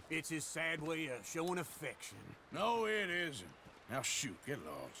 really. It's his sad way of showing affection. No, it isn't. Now shoot, get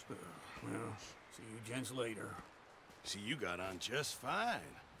lost. Well, see you gents later. See, you got on just fine.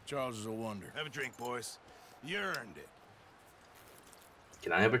 Charles is a wonder. Have a drink, boys. You earned it.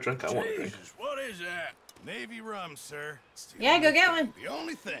 Can I have a drink? I want a drink. Jesus, what is that? Navy rum, sir. Yeah, go get one. The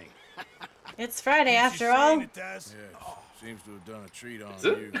only thing. It's Friday after all. It does? Yeah, seems to have done a treat on Is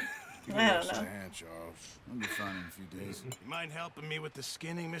it? you. I don't know. Hand, Charles. I'll be fine in a few days. You mind helping me with the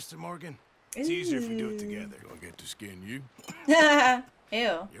skinning, Mr. Morgan? It's easier if we do it together. Do I get to skin you?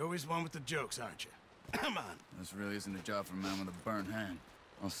 Ew. You're always one with the jokes, aren't you? Come on. This really isn't a job for a man with a burnt hand.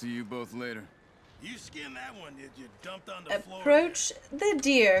 I'll see you both later. You skinned that one you dumped on the floor. Approach the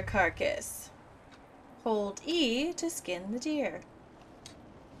deer carcass. Hold E to skin the deer.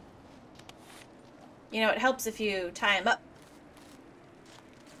 You know, it helps if you tie him up.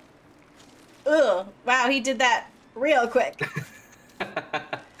 Ugh. Wow, he did that real quick.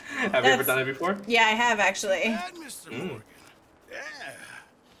 Have you ever done it before? Yeah, I have actually. Bad, Mr. Morgan. Yeah.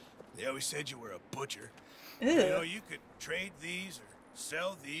 They always said you were a butcher. Ew. You know, you could trade these or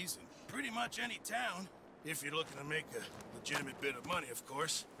sell these in pretty much any town. If you're looking to make a legitimate bit of money, of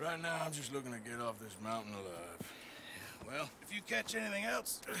course. Right now, I'm just looking to get off this mountain alive. Well, if you catch anything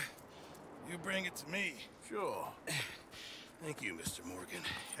else, you bring it to me. Sure. Thank you, Mr. Morgan.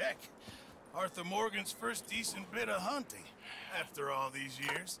 Heck, Arthur Morgan's first decent bit of hunting after all these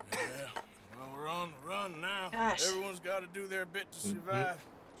years. Yeah. Well, we're on the run now. Gosh. Everyone's got to do their bit to survive.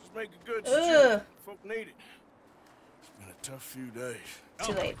 Just make a good Ugh. stew. Folk need it. It's been a tough few days.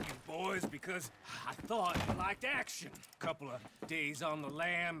 Too late. Boys, because I thought you liked action. Couple of days on the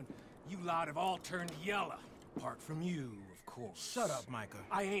lam, and you lot have all turned yellow. Apart from you, of course. Shut up, Micah.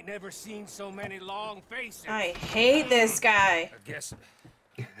 I ain't never seen so many long faces. I hate this guy. I guess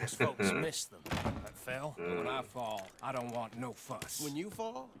folks miss them. I fell, but when I fall, I don't want no fuss. When you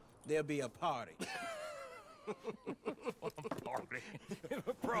fall, there'll be a party. Party.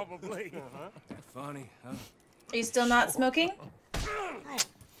 Probably. Funny, huh? Are you still not smoking?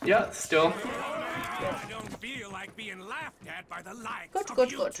 Yeah, still. I don't feel like being laughed at by the likes Good, of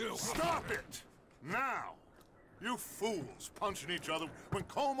good, you good. two. Stop it! Now! You fools punching each other when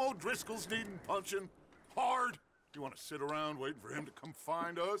Como Driscoll's needing punching. Hard! You want to sit around waiting for him to come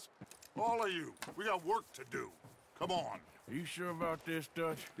find us? All of you, we got work to do. Come on. Are you sure about this,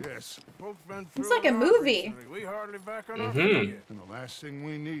 Dutch? Yes. Folks been through It's like a lot movie. recently. We hardly back on our feet yet. And the last thing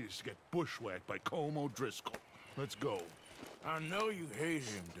we need is to get bushwhacked by Como Driscoll. Let's go. I know you hate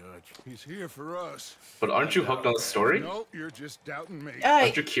him, Dutch. He's here for us. But aren't you hooked on the story? No, you're just doubting me.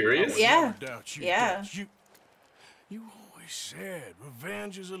 Aren't you curious? Yeah. Doubt you, Yeah. Dutch. You always said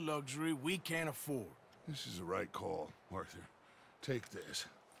revenge is a luxury we can't afford. This is the right call, Arthur. Take this.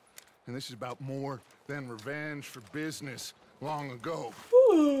 And this is about more than revenge for business long ago.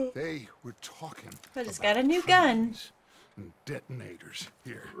 They were talking I just got a new gun. and detonators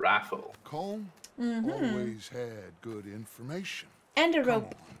here. Raffle. Colm always had good information. And a Come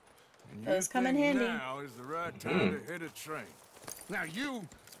rope. on. And Those you come in think handy. Now is the right time to hit a train. Now you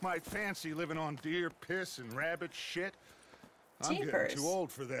might fancy living on deer piss and rabbit shit. I'm Jeepers. getting too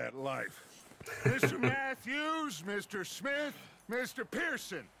old for that life. Mr. Matthews, Mr. Smith, Mr.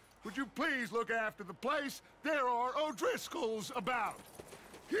 Pearson, would you please look after the place? There are O'Driscolls about.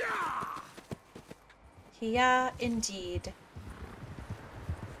 Yeah! Yeah, indeed.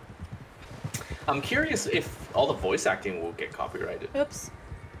 I'm curious if all the voice acting will get copyrighted. Oops.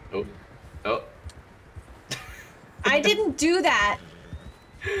 Oh. Oh. I didn't do that.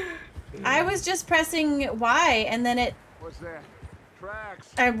 I was just pressing Y and then it... What's that?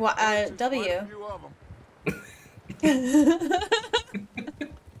 Tracks. W.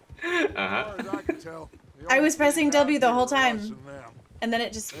 I was pressing W the whole time. And then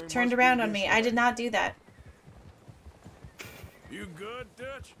it just turned around on me. I did not do that. You good,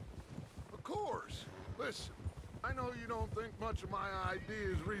 Dutch? Of course. Listen, I know you don't think much of my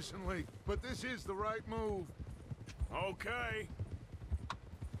ideas recently, but this is the right move. Okay.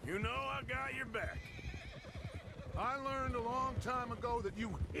 You know I got your back. I learned a long time ago that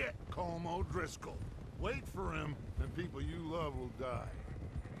you hit Colm O'Driscoll. Wait for him, and people you love will die.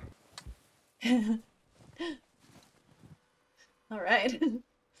 All right.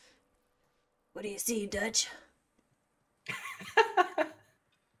 What do you see, Dutch?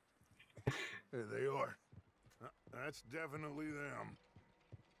 There they are. That's definitely them.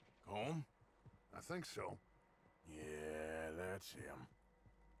 Home? I think so. Yeah, that's him.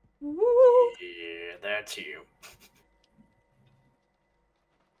 Woo. Yeah, that's you.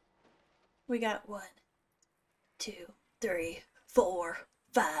 We got 1, 2, 3, 4,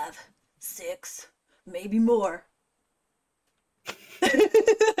 5, 6, maybe more.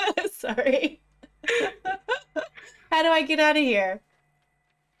 Sorry. How do I get out of here?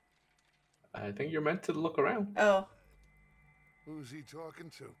 I think you're meant to look around. Oh. Who's he talking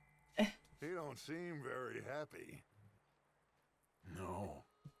to? He don't seem very happy. No.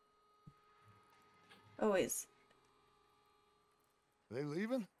 Always. They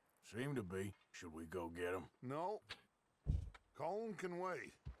leaving? Seem to be. Should we go get them? No. Colm can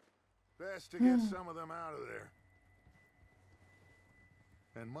wait. Best to get some of them out of there.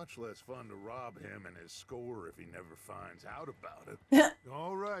 And much less fun to rob him and his score if he never finds out about it.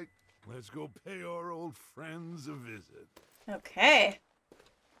 All right, let's go pay our old friends a visit. Okay.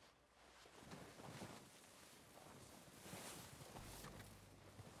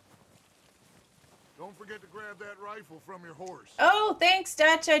 Don't forget to grab that rifle from your horse. Oh, thanks,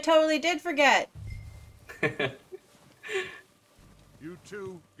 Dutch. I totally did forget. You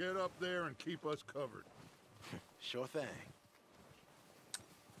two, get up there and keep us covered. Sure thing.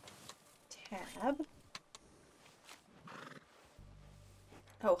 Tab.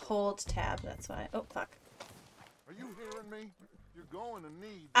 Oh, hold tab. That's why. Oh, fuck. Are you hearing me? You're going to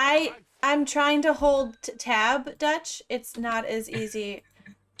need... I'm trying to hold tab, Dutch. It's not as easy.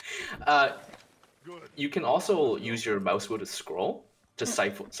 You can also use your mouse wheel to scroll, to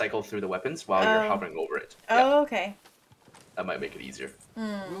cycle through the weapons while you're hovering over it. Oh, okay. That might make it easier.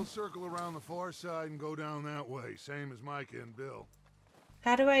 We'll circle around the far side and go down that way, same as Micah and Bill.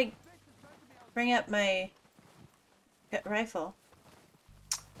 How do I bring up my rifle?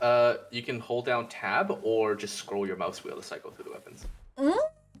 You can hold down tab or just scroll your mouse wheel to cycle through the weapons.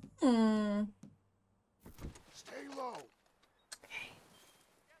 Stay low.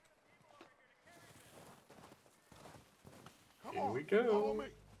 Here we go.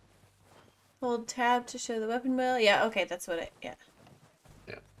 Hold tab to show the weapon wheel. Yeah, okay, that's what yeah.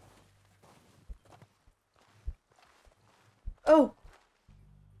 Yeah. Oh!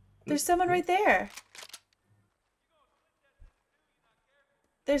 There's someone right there.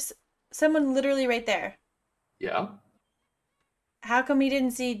 There's someone literally right there. Yeah? How come he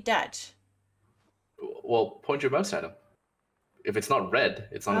didn't see Dutch? Well, point your mouse at him. If it's not red,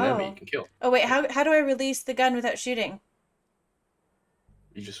 it's not an enemy you can kill. Oh, wait, how do I release the gun without shooting?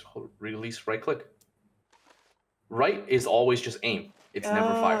 You just release right click. Right is always just aim. It's never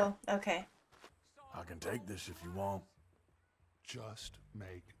fire. Okay. I can take this if you want. Just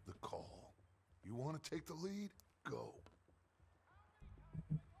make the call. You want to take the lead? Go.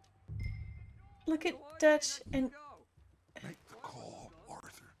 Look at Dutch and... Make the call,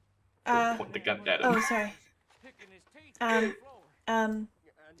 Arthur. Point the gun at him. Oh, sorry. You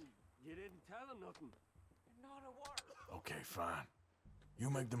didn't tell him nothing. Not a word. Okay, fine. You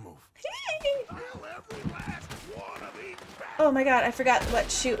make the move. Oh my god, I forgot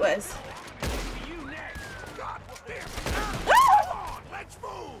what shoot was. You next. God damn. Ah! Come on, let's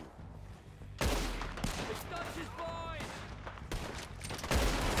move. It's Dutch's boys.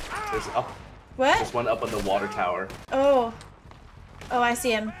 There's up. What? There's one up on the water tower. Oh. Oh, I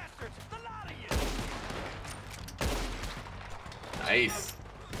see him. Nice.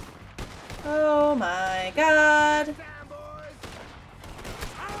 Oh my god.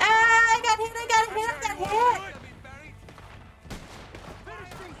 Ah, I got hit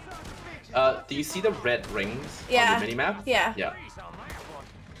Do you see the red rings Yeah. on the minimap? Yeah. Yeah.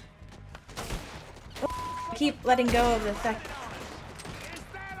 I keep letting go of the fact.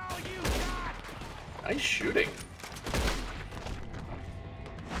 Nice shooting.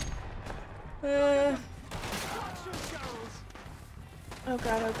 Oh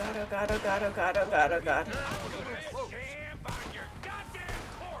god, oh god, oh god, oh god, oh god, oh god, oh god.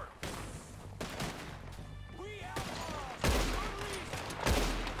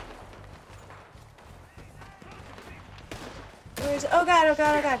 Where's, oh god, oh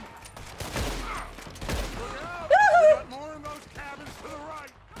god, oh god. More in those cabins to the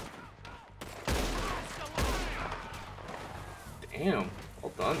right. Damn.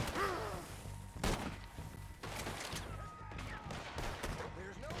 Well done.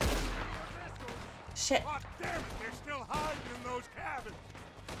 Shit. God damn it, they're still hiding in those cabins.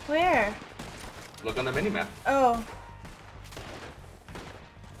 Where? Look on the minimap. Oh.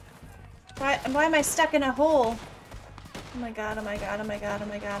 Why am I stuck in a hole? Oh my god, oh my god, oh my god, oh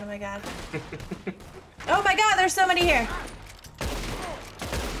my god, oh my god. Oh my god, there's so many here. Ah!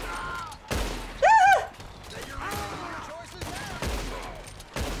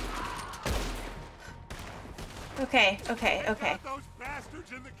 Okay, okay, okay. Those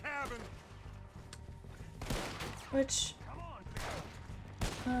bastards in the cabin. Which...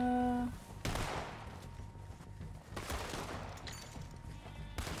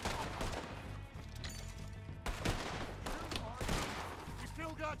 We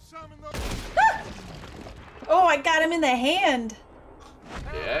still got some in those. Ah! Oh, I got him in the hand.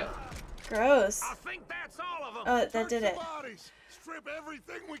 Yeah. Gross. I think that's all of them. Oh, that did it. Bodies. Strip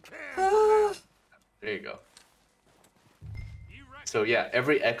everything we can. There you go. So yeah,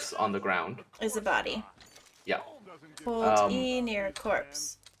 every X on the ground Is a body. Yeah. Hold E near a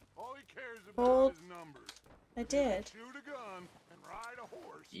corpse. All he cares Hold. about is numbers. I did. Shoot a gun and ride a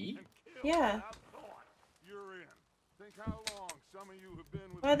horse E? and kill Yeah. without thought. You're in. Think how long some of you have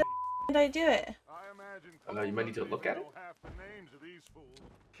been with Why the me. did I do it? I imagine You might need to look at it. know half the names of these fools.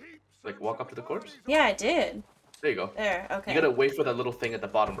 Keep Like walk up to the corpse. Yeah, I did. There you go. There, okay. You gotta wait for that little thing at the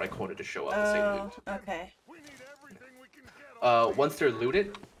bottom right corner to show up and say loot. Okay. Once they're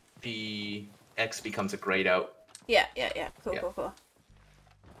looted, the X becomes a grayed out. Yeah, yeah, yeah. Cool, Yeah. cool, cool.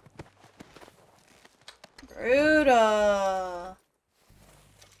 Brutal.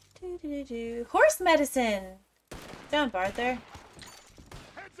 Do-do-do-do. Horse medicine. Down, Barther.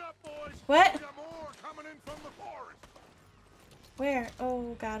 Heads up, boys. What? We got more coming in from the forest. Where?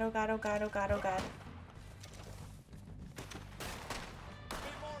 Oh god, oh god, oh god, oh god, oh god.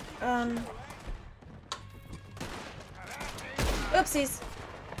 Oopsies.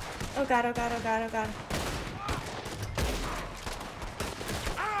 Oh god, oh god, oh god, oh god.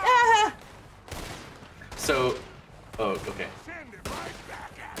 Ah! So, oh, okay.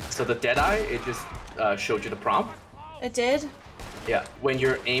 So the Deadeye, it just showed you the prompt. It did? Yeah, when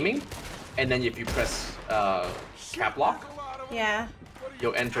you're aiming, and then if you press cap lock, Yeah.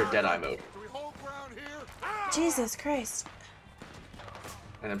 you'll enter Deadeye mode. Jesus Christ.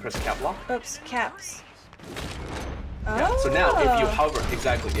 And then press cap lock. Oops, caps. Yeah, so now if you hover,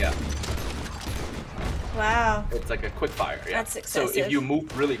 exactly, yeah. Wow. It's like a quick fire, yeah. That's So excessive. if you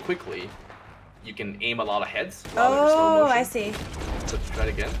move really quickly, you can aim a lot of heads while they're in slow Oh, motion. I see. So try it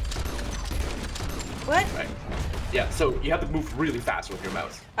again. What? Right. Yeah, so you have to move really fast with your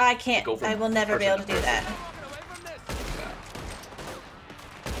mouse. I can't. Go from I will never be person able to do person. that. Yeah.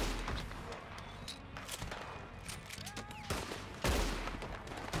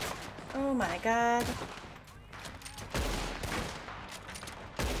 Oh my god.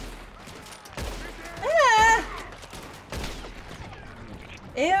 Ah!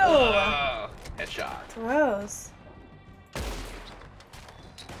 Ew. Headshot. Gross.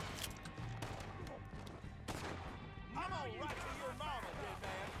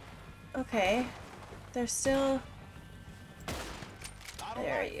 Okay. There's still...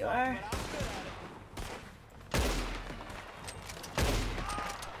 There you are.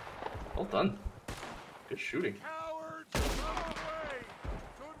 Well done. Good shooting.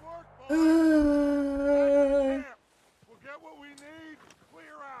 We'll get what we need.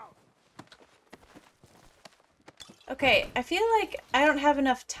 Clear out. Okay, I feel like I don't have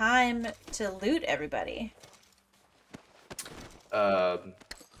enough time to loot everybody.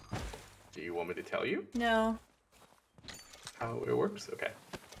 Do you want me to tell you No. how it works? Okay.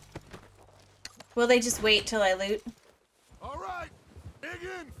 Will they just wait till I loot? All right. Dig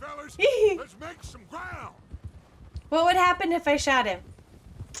in, fellas. Let's make some ground. What would happen if I shot him?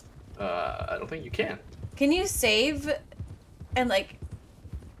 I don't think you can. Can you save and like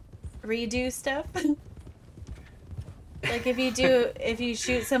redo stuff? Like if you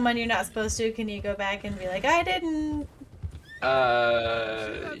shoot someone you're not supposed to, can you go back and be like, I didn't?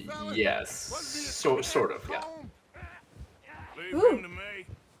 Yes. Sort of, yeah. Leave him to me.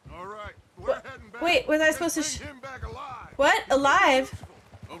 All right, we're heading back. Wait, was I supposed to? What? Alive?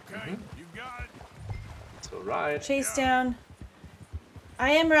 Okay, you got it. So ride. Chase down.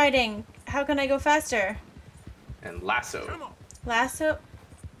 I am riding. How can I go faster? And lasso. Lasso?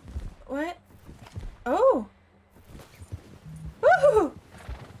 What? Oh. Woohoo!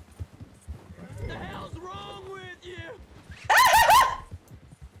 What the hell's wrong with you?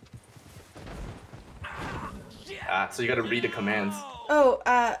 So you gotta read the commands. Oh,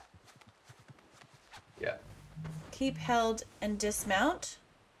 Yeah. keep held and dismount.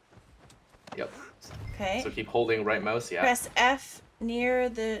 Yep. Okay. So keep holding right mouse, yeah. Press F near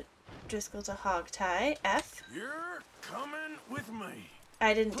the Driscoll to hog tie. F. You're coming with me.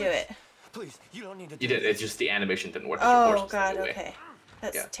 I didn't do it. Please, you don't need to. You did. It's just the animation didn't work. Oh god, okay.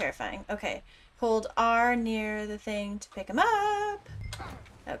 That's Yeah. terrifying. Okay. Hold R near the thing to pick him up.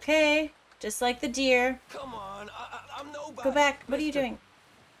 Okay. Just like the deer. Come on, I'm nobody. Go back. What are you doing?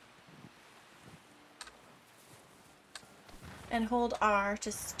 And hold R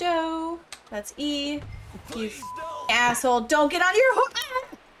to stow. That's E. You asshole. Don't get on your horse.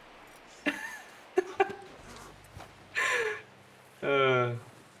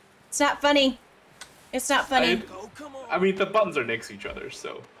 It's not funny. It's not funny. I mean, the buttons are next to each other,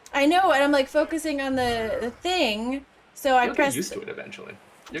 so. I know, and I'm like focusing on the thing, so I You'll pressed get used to it eventually.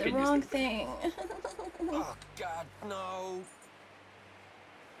 You'll the get used wrong to it. thing. Oh God, no.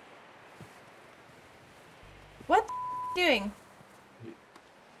 What the doing?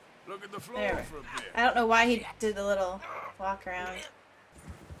 Look at the floor There. for a bit. I don't know why he did the little walk around.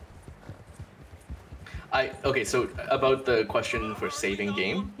 Okay, so about the question for saving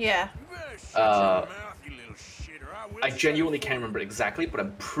game. Yeah. I genuinely can't remember exactly, but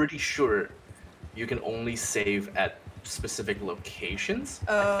I'm pretty sure you can only save at specific locations.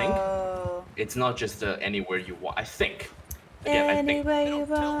 I think it's not just anywhere you want. I think. Again, I think. Anywhere you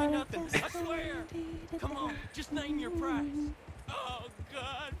Tell me want. nothing. I swear. Come on, just name your price. Oh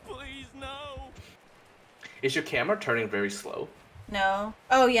God, please no. Is your camera turning very slow? No.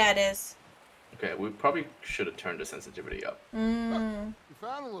 Oh yeah, it is. Okay, we probably should have turned the sensitivity up. You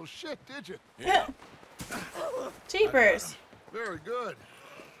found a little shit, did you? Yeah. Jeepers. Very good.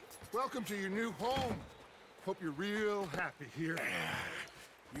 Welcome to your new home. Hope you're real happy here.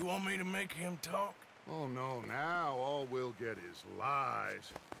 You want me to make him talk? Oh, no. Now all we'll get is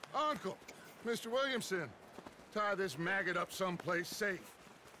lies. Uncle, Mr. Williamson, tie this maggot up someplace safe.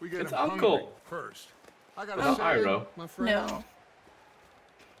 We get It's him Uncle. hungry first. I gotta Not say, Iro. my friend, No.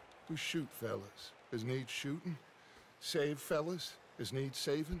 we shoot fellas as need shooting, save fellas as need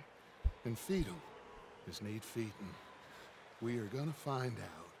saving, and feed 'em as need feeding. We are gonna find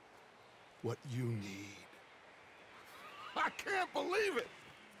out what you need. I can't believe it!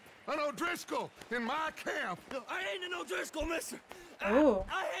 An O'Driscoll in my camp! I ain't an O'Driscoll, mister! Oh.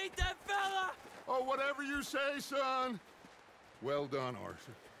 I hate that fella! Oh, whatever you say, son. Well done,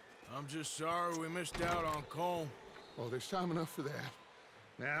 Arthur. I'm just sorry we missed out on Colm. Oh, there's time enough for that.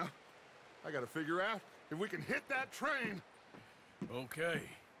 Now, I gotta figure out if we can hit that train. Okay.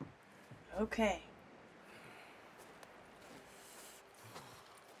 Okay.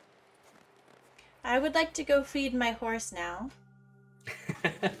 I would like to go feed my horse now.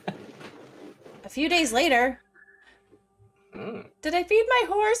 A few days later. Did I feed my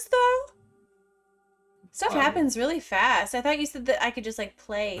horse though? Stuff happens really fast. I thought you said that I could just like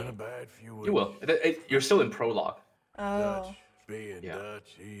play. Been a bad few weeks. You will. You're still in prologue. Oh. Dutch being Yeah.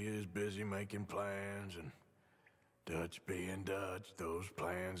 Dutch, he is busy making plans, and Dutch being Dutch, those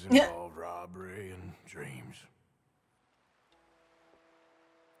plans involve robbery and dreams.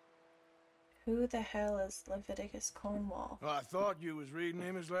 Who the hell is Leviticus Cornwall? Well, I thought you was reading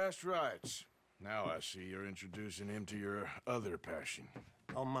him his last rites. Now I see you're introducing him to your other passion.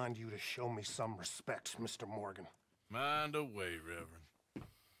 I'll mind you to show me some respect, Mr. Morgan. Mind away, Reverend.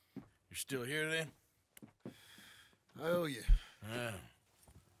 You're still here then? I owe you. Yeah.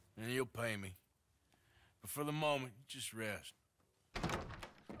 And you'll pay me. But for the moment, just rest.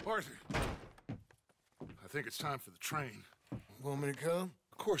 Arthur, I think it's time for the train. Want me to come?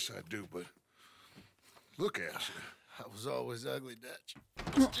 Of course I do, but look at you. I was always ugly, Dutch.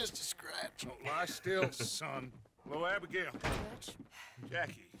 It's just a scratch. Don't lie still, son. Hello, Abigail.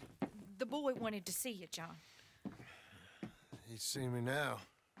 Jackie. The boy wanted to see you, John. He's seen me now.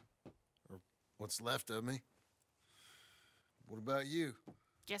 Or what's left of me. What about you?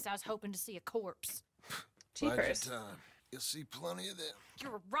 Guess I was hoping to see a corpse. Bide your Jeepers. time. You'll see plenty of them.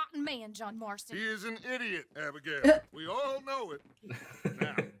 You're a rotten man, John Marston. He is an idiot, Abigail. We all know it.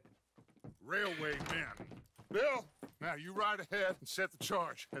 Now, railway men. Bill, now you ride ahead and set the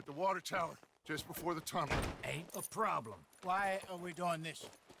charge at the water tower just before the tunnel. Ain't a problem. Why are we doing this?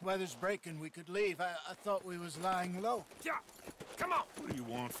 Weather's breaking. We could leave. I thought we was lying low. Yeah, come on. What do you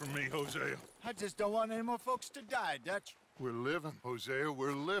want from me, Hosea? I just don't want any more folks to die, Dutch. We're living, Hosea.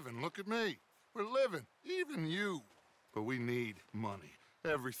 We're living. Look at me. We're living. Even you. But we need money.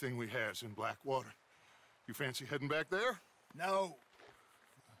 Everything we have's in Blackwater. You fancy heading back there? No.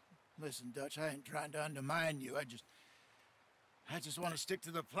 Listen, Dutch, I ain't trying to undermine you. I just want to stick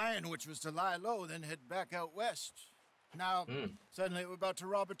to the plan, which was to lie low, then head back out west. Now, suddenly we're about to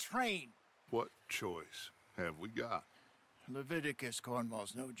rob a train. What choice have we got? Leviticus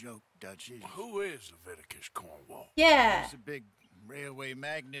Cornwall's no joke, Dutch. Who is Leviticus Cornwall? Yeah. He's a big railway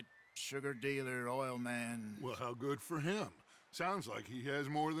magnate, sugar dealer, oil man. Well, how good for him. Sounds like he has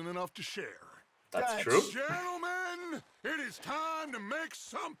more than enough to share. That's true. Gentlemen, it is time to make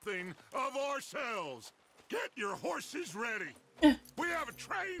something of ourselves. Get your horses ready. We have a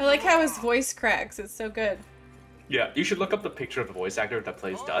train. I like how his voice cracks. It's so good. Yeah, you should look up the picture of the voice actor that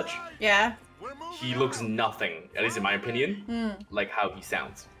plays Dutch. Yeah. He looks nothing, at least in my opinion, like how he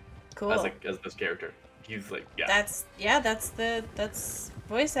sounds. Cool. As this character. He's like, yeah. That's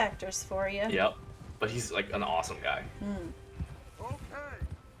voice actors for you. Yep. But he's like an awesome guy. Okay,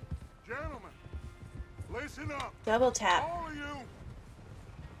 gentlemen, listen up. Double tap. All of you,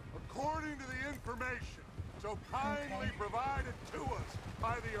 according to the information so kindly provided to us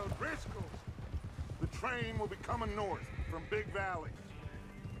by the O'Driscolls, the train will be coming north from Big Valley.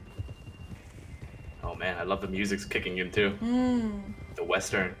 Oh man, I love the music's kicking in too. The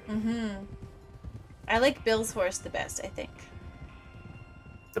western. I like Bill's horse the best, I think.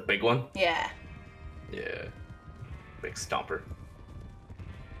 The big one? Yeah. Yeah. Big stomper.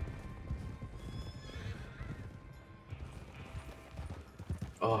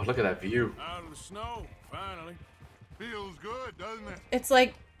 Oh, look at that view. Out of the snow, finally. Feels good, doesn't it? It's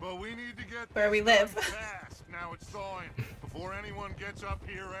like But we need to get where we live. fast. Now it's thawing before anyone gets up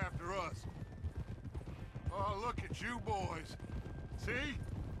here after us. Oh, look at you boys. See?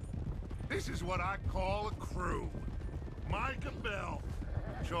 This is what I call a crew. Micah Bell,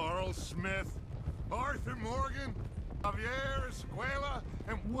 Charles Smith, Arthur Morgan, Javier Escuela,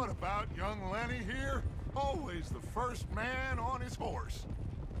 and what about young Lenny here? Always the first man on his horse.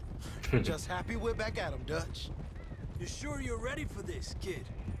 Just happy we're back at him, Dutch. You sure you're ready for this, kid?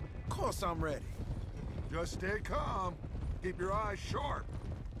 Of course I'm ready. Just stay calm. Keep your eyes sharp.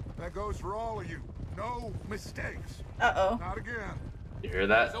 That goes for all of you. No mistakes. Uh-oh. Not again. You hear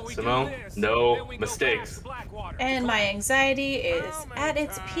that, Simone? No mistakes. And my anxiety is at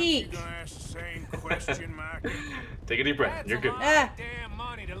its peak. Take a deep breath. You're good. Damn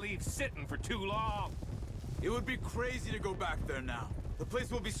money to leave sitting for too long. It would be crazy to go back there now. The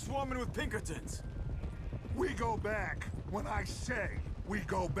place will be swarming with Pinkertons. We go back when I say we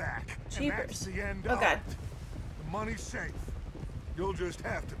go back. And that's Jeepers. the end Oh, of God. it. The money's safe. You'll just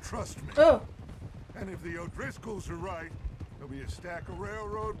have to trust me. Oh. And if the O'Driscolls are right, there'll be a stack of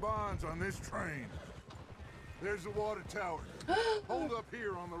railroad bonds on this train. There's the water tower. Hold up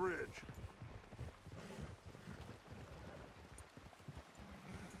here on the ridge.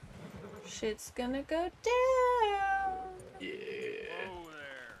 Shit's gonna go down. Yeah.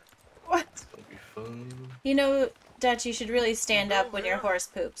 What? It'll be fun. You know, Dutch, you should really stand up when your horse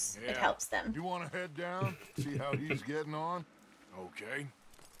poops. It helps them. You want to head down? See how he's getting on? Okay.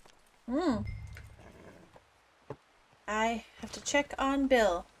 I have to check on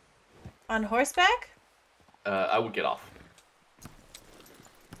Bill. On horseback? I would get off.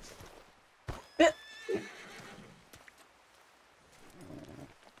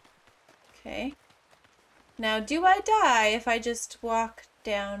 Okay. Now, do I die if I just walk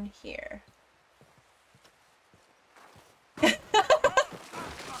down here? Damn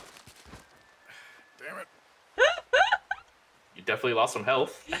it. You definitely lost some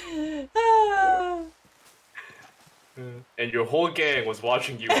health. Ah. And your whole gang was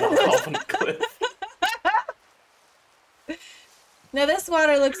watching you walk off on the cliff. Now, this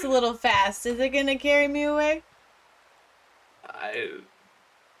water looks a little fast. Is it gonna carry me away?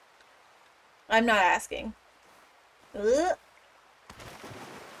 I'm not asking. Ugh.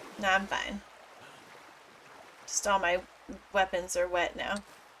 No, I'm fine. Just all my weapons are wet now.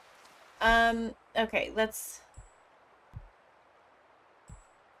 Okay, let's...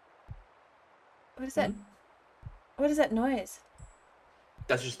 What is that? What is that noise?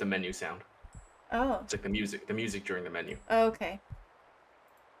 That's just the menu sound. Oh. It's like the music during the menu. Okay.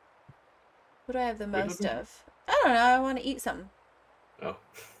 What do I have the most of? I don't know. I want to eat something. Oh.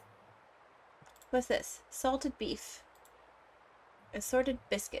 What's this? Salted beef. Assorted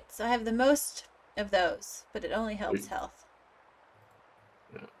biscuits. I have the most of those, but it only helps health.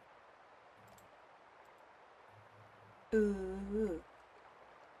 Yeah. Ooh.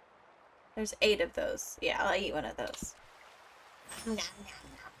 There's 8 of those. Yeah, I'll eat one of those.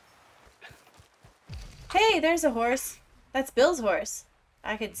 Hey, there's a horse. That's Bill's horse.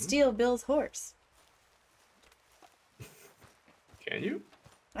 I could steal Bill's horse. Can you?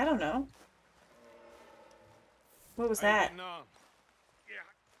 I don't know. What was that?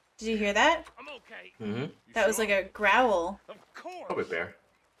 Did you hear that? I'm okay. Mm-hmm. That was like a growl. Of course. Probably bear.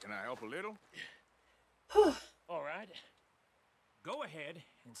 Can I help a little? All right. Go ahead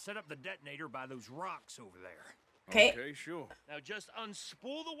and set up the detonator by those rocks over there. Okay. Okay, sure. Now just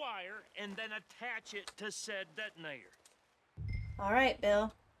unspool the wire and then attach it to said detonator. All right,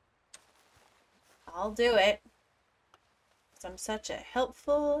 Bill. I'll do it. 'Cause I'm such a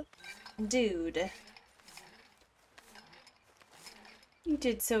helpful dude. You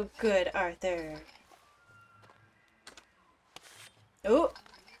did so good, Arthur. Oh.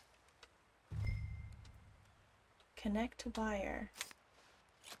 Connect wire.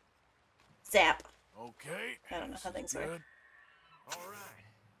 Zap. Okay. I don't know how things work. All right.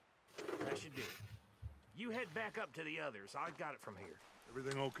 That should do it. You head back up to the others. I got it from here.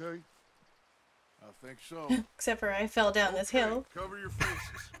 Everything okay? I think so. Except for I fell down this hill. Cover your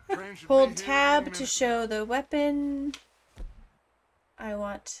faces. Train should Hold be here tab any to minute. show the weapon. I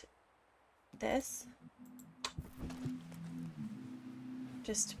want this.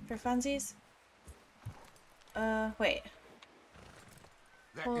 Just for funsies. Wait.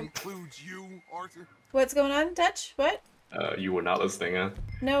 That Hold. includes you, Arthur? What's going on, Dutch? What? You were not listening, huh?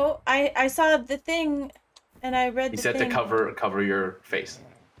 No, I saw the thing and I read You the said thing. to cover your face.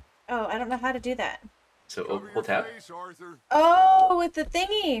 Oh, I don't know how to do that. So Cover your hold tab. face, Arthur. Oh, with the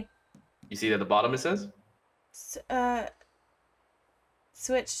thingy. You see at the bottom it says?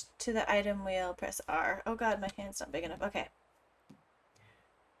 Switch to the item wheel, press R. Oh god, my hand's not big enough. Okay.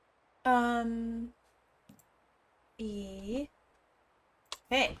 E.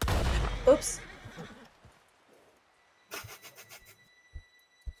 Hey. Oops.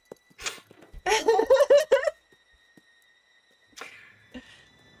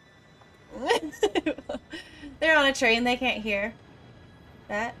 They're on a train, they can't hear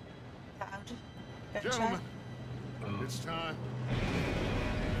that sound. Gunshot. Gentlemen, it's time.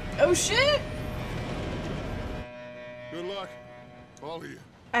 Oh shit! Good luck, all of you.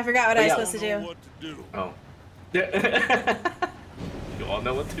 I forgot what I was supposed to Know do. what to do. Oh. You all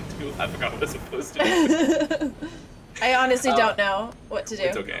know what to do. I forgot what I was supposed to do. I honestly don't know what to do.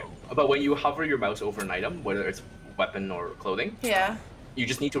 It's okay. But when you hover your mouse over an item, whether it's weapon or clothing, Yeah. you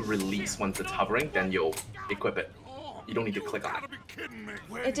just need to release once it's hovering, then you'll equip it. You don't need to click on it.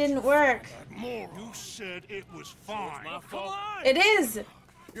 It didn't work. You said it was fine. My fault. It is.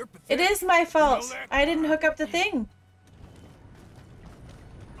 It is my fault. I didn't hook up the thing.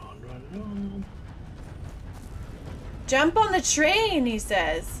 Jump on the train, he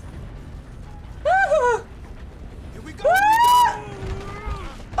says. Ah! Ah!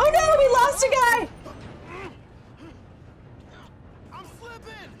 Oh no, we lost a guy. I'm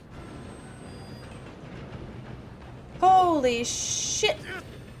slipping. Holy shit.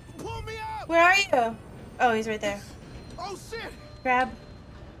 Pull me up. Where are you? Oh, he's right there. Oh shit. Grab.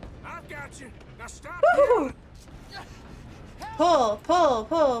 I've got you. Now stop. Woo! Pull, pull,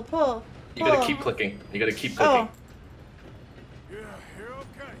 pull, pull. You gotta pull. keep clicking. You gotta keep clicking. Oh. Yeah, you're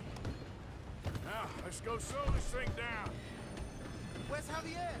okay. Now, let's go slow this thing down. Where's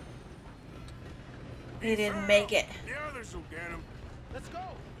Javier? He didn't make it. The others will get him. Let's go.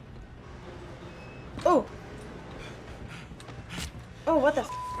 Oh. Oh, what the?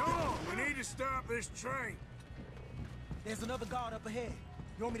 Come on, we need to stop this train. There's another guard up ahead.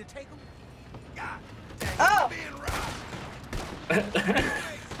 You want me to take him? God. Oh.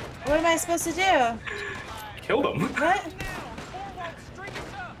 What am I supposed to do? Killed him. What?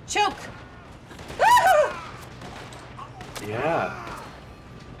 Choke. Ah! Yeah.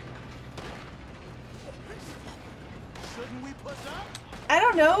 Shouldn't we push up? I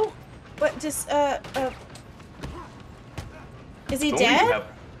don't know. What? Just Is he Don't dead? you have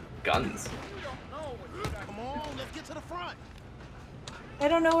guns? No. Come on, let's get to the front. I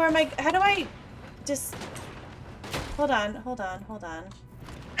don't know where my. How do I? Just. Hold on. Hold on. Hold on.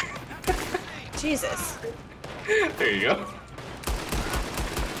 Jesus. There you go.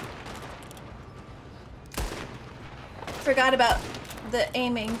 Forgot about the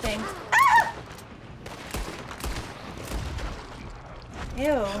aiming thing. Ah!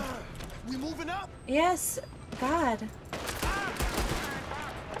 Ew. We moving up? Yes. god.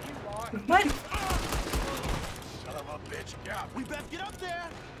 What? Son of a bitch. Yeah, we best get up there.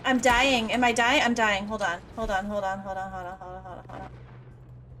 I'm dying. Am I dying? I'm dying. Hold on. I'm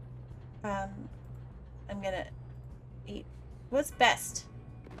gonna eat. What's best?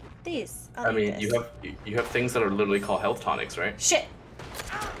 These. I mean, you have things that are literally called health tonics, right? Shit.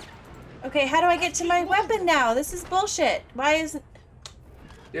 Okay, how do I get to my weapon now? This is bullshit. Why isn't...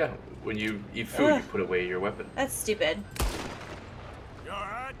 Yeah, when you eat food, you put away your weapon. That's stupid. You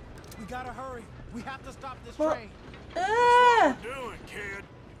alright? We gotta hurry. We have to stop this Well, train. Ah! What are you doing, kid?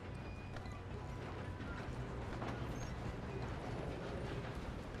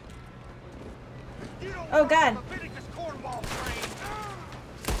 Oh god.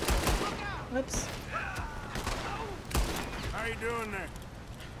 Whoops. How you doing there?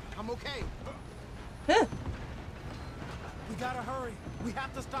 I'm okay. Huh. We gotta hurry. We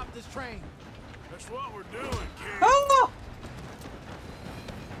have to stop this train. That's what we're doing, kid. Oh!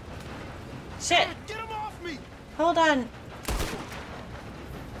 Shit. Get him off me! Hold on.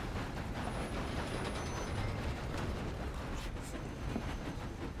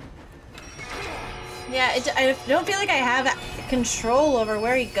 Yeah, I don't feel like I have control over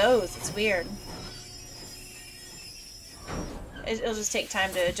where he goes. It's weird. It'll just take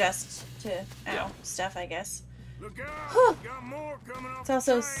time to adjust to stuff, I guess. Look out! Whew. Got more coming off It's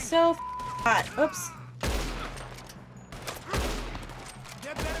also so hot. Oops.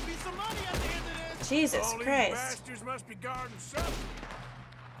 There better be some money at the end of this. Jesus All these Christ. bastards must be guarding something.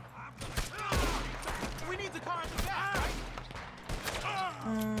 We need the car at the back, right?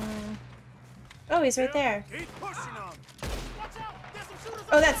 Oh, he's right there. Keep pushing on. Watch out! There's some shooters.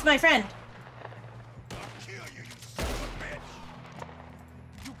 Oh, that's my friend. I'll kill you, you son of a bitch.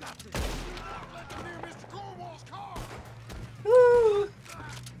 You got this. Let them near Mr. Cornwall's car. Woo.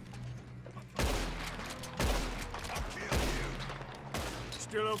 I'll kill you.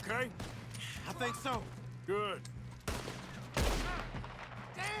 Still okay? I think so. Good.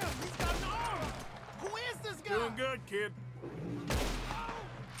 Damn, he's got an arm. Who is this guy? Doing good, kid.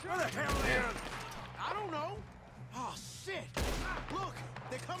 Where the hell are they? I don't know. Oh, shit. Look,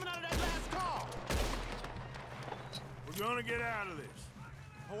 they're coming out of that last car. We're gonna get out of this.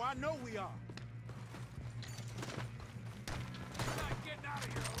 Oh, I know we are. We're not getting out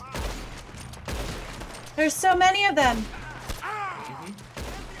of here alive. There's so many of them. Ah!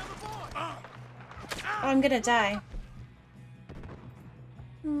 Oh, I'm gonna die.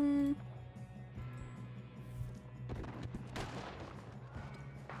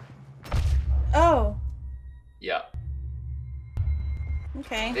 Oh. Yeah.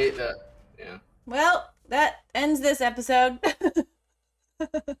 Okay. Yeah. Well, that ends this episode.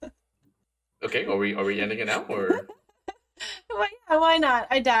 Okay, are we ending it now or? Well, yeah, why not?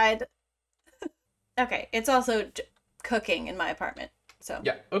 I died. Okay, it's also cooking in my apartment, so.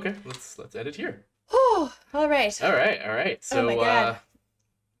 Yeah. Okay. Let's end it here. Whew, all right. All right. So, Oh my God.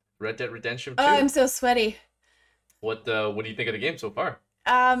 Red Dead Redemption 2. Oh, I'm so sweaty. What do you think of the game so far?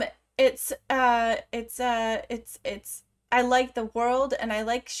 It's I like the world and I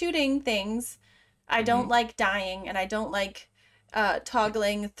like shooting things. I don't like dying and I don't like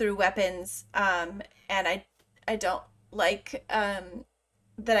toggling through weapons. And I don't like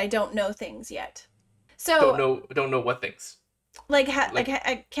that I don't know things yet. So don't know what things.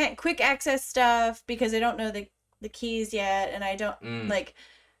 I can't quick access stuff because I don't know the keys yet, and I don't like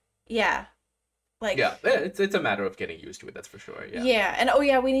it's a matter of getting used to it, that's for sure. Yeah, and oh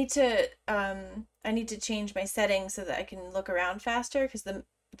yeah, we need to I need to change my settings so that I can look around faster because it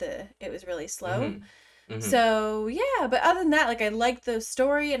was really slow. So yeah, but other than that, like I like the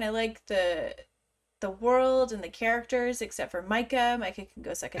story and I like the world and the characters, except for Micah. Micah can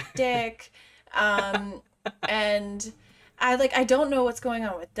go suck a dick. And I don't know what's going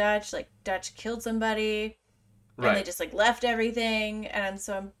on with Dutch. Like Dutch killed somebody. And they just like left everything, and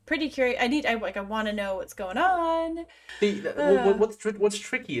so I'm pretty curious. I want to know what's going on. What's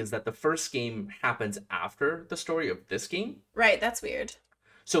tricky is that the first game happens after the story of this game. Right, that's weird.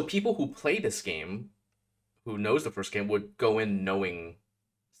 So people who play this game, who knows the first game, would go in knowing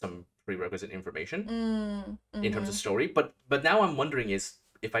some prerequisite information in terms of story. But now I'm wondering is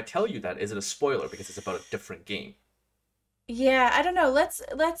if I tell you that, is it a spoiler because it's about a different game? Yeah, I don't know. Let's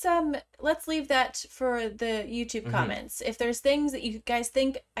leave that for the YouTube comments. If there's things that you guys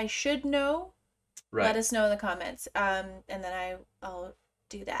think I should know, let us know in the comments. And then I'll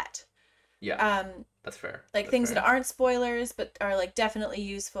do that. Yeah. That's fair. Like that's things fair. that aren't spoilers but are like definitely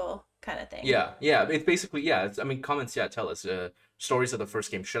useful kind of thing. Yeah. It's basically comments. Yeah, tell us stories of the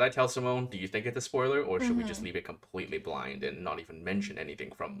first game. Should I tell Simone? Do you think it's a spoiler, or should we just leave it completely blind and not even mention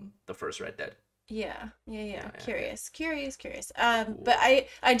anything from the first Red Dead? Yeah. Curious. But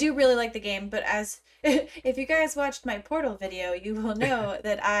I do really like the game, but as if you guys watched my Portal video, you will know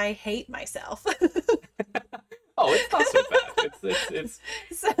that I hate myself. Oh, it's not so bad. It's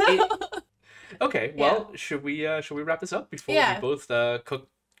so... Okay, well, should we wrap this up before we both cook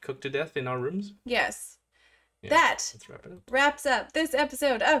to death in our rooms? Yes. Yeah, that let's wrap it up. Wraps up this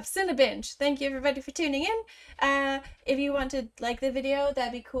episode of Cinebinge. Thank you everybody for tuning in. If you want to like the video,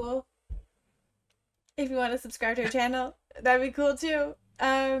 that'd be cool. If you want to subscribe to our channel, that'd be cool too.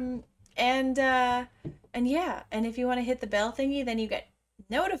 And yeah, and if you want to hit the bell thingy, then you get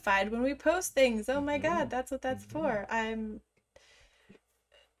notified when we post things. Oh my god, that's what that's for. I'm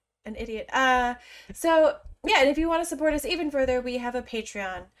an idiot. So yeah, and if you want to support us even further, we have a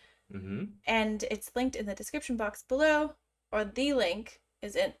Patreon. And it's linked in the description box below, or the link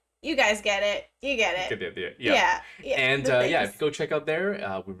is in. You guys get it. You get it. Get the idea. Yeah. And if you go check out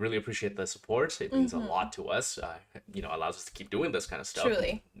there, we really appreciate the support. It means a lot to us. Allows us to keep doing this kind of stuff.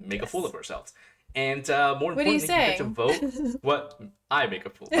 Truly. Make a fool of ourselves. And more importantly, you get to vote. What I make a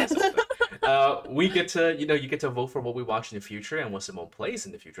fool of myself. We get to, you get to vote for what we watch in the future and what Simone plays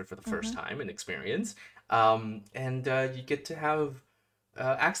in the future for the first time and experience. And you get to have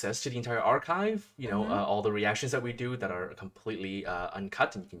access to the entire archive, all the reactions that we do that are completely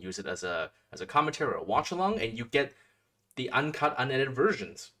uncut, and you can use it as a commentary or a watch along, and you get the uncut, unedited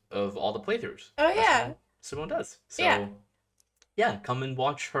versions of all the playthroughs. Oh yeah, Simone does. So yeah, come and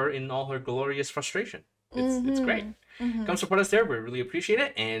watch her in all her glorious frustration. It's great. Come support us there. We really appreciate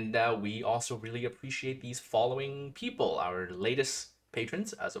it, and we also really appreciate these following people, our latest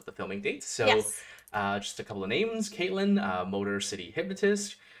patrons as of the filming date. So just a couple of names: Caitlin, Motor City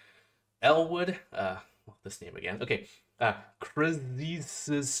Hypnotist, Elwood, this name again. Okay,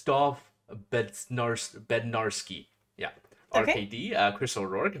 Krzysztof Bednarski. Yeah, RKD, Chris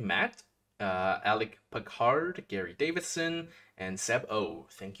O'Rourke, Matt, Alec Picard, Gary Davidson, and Seb O.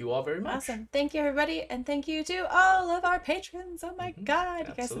 Thank you all very much. Awesome. Thank you, everybody, and thank you to all of our patrons. Oh my god,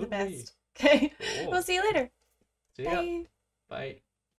 you guys are the best. Okay, we'll see you later. See ya. Bye. Bye.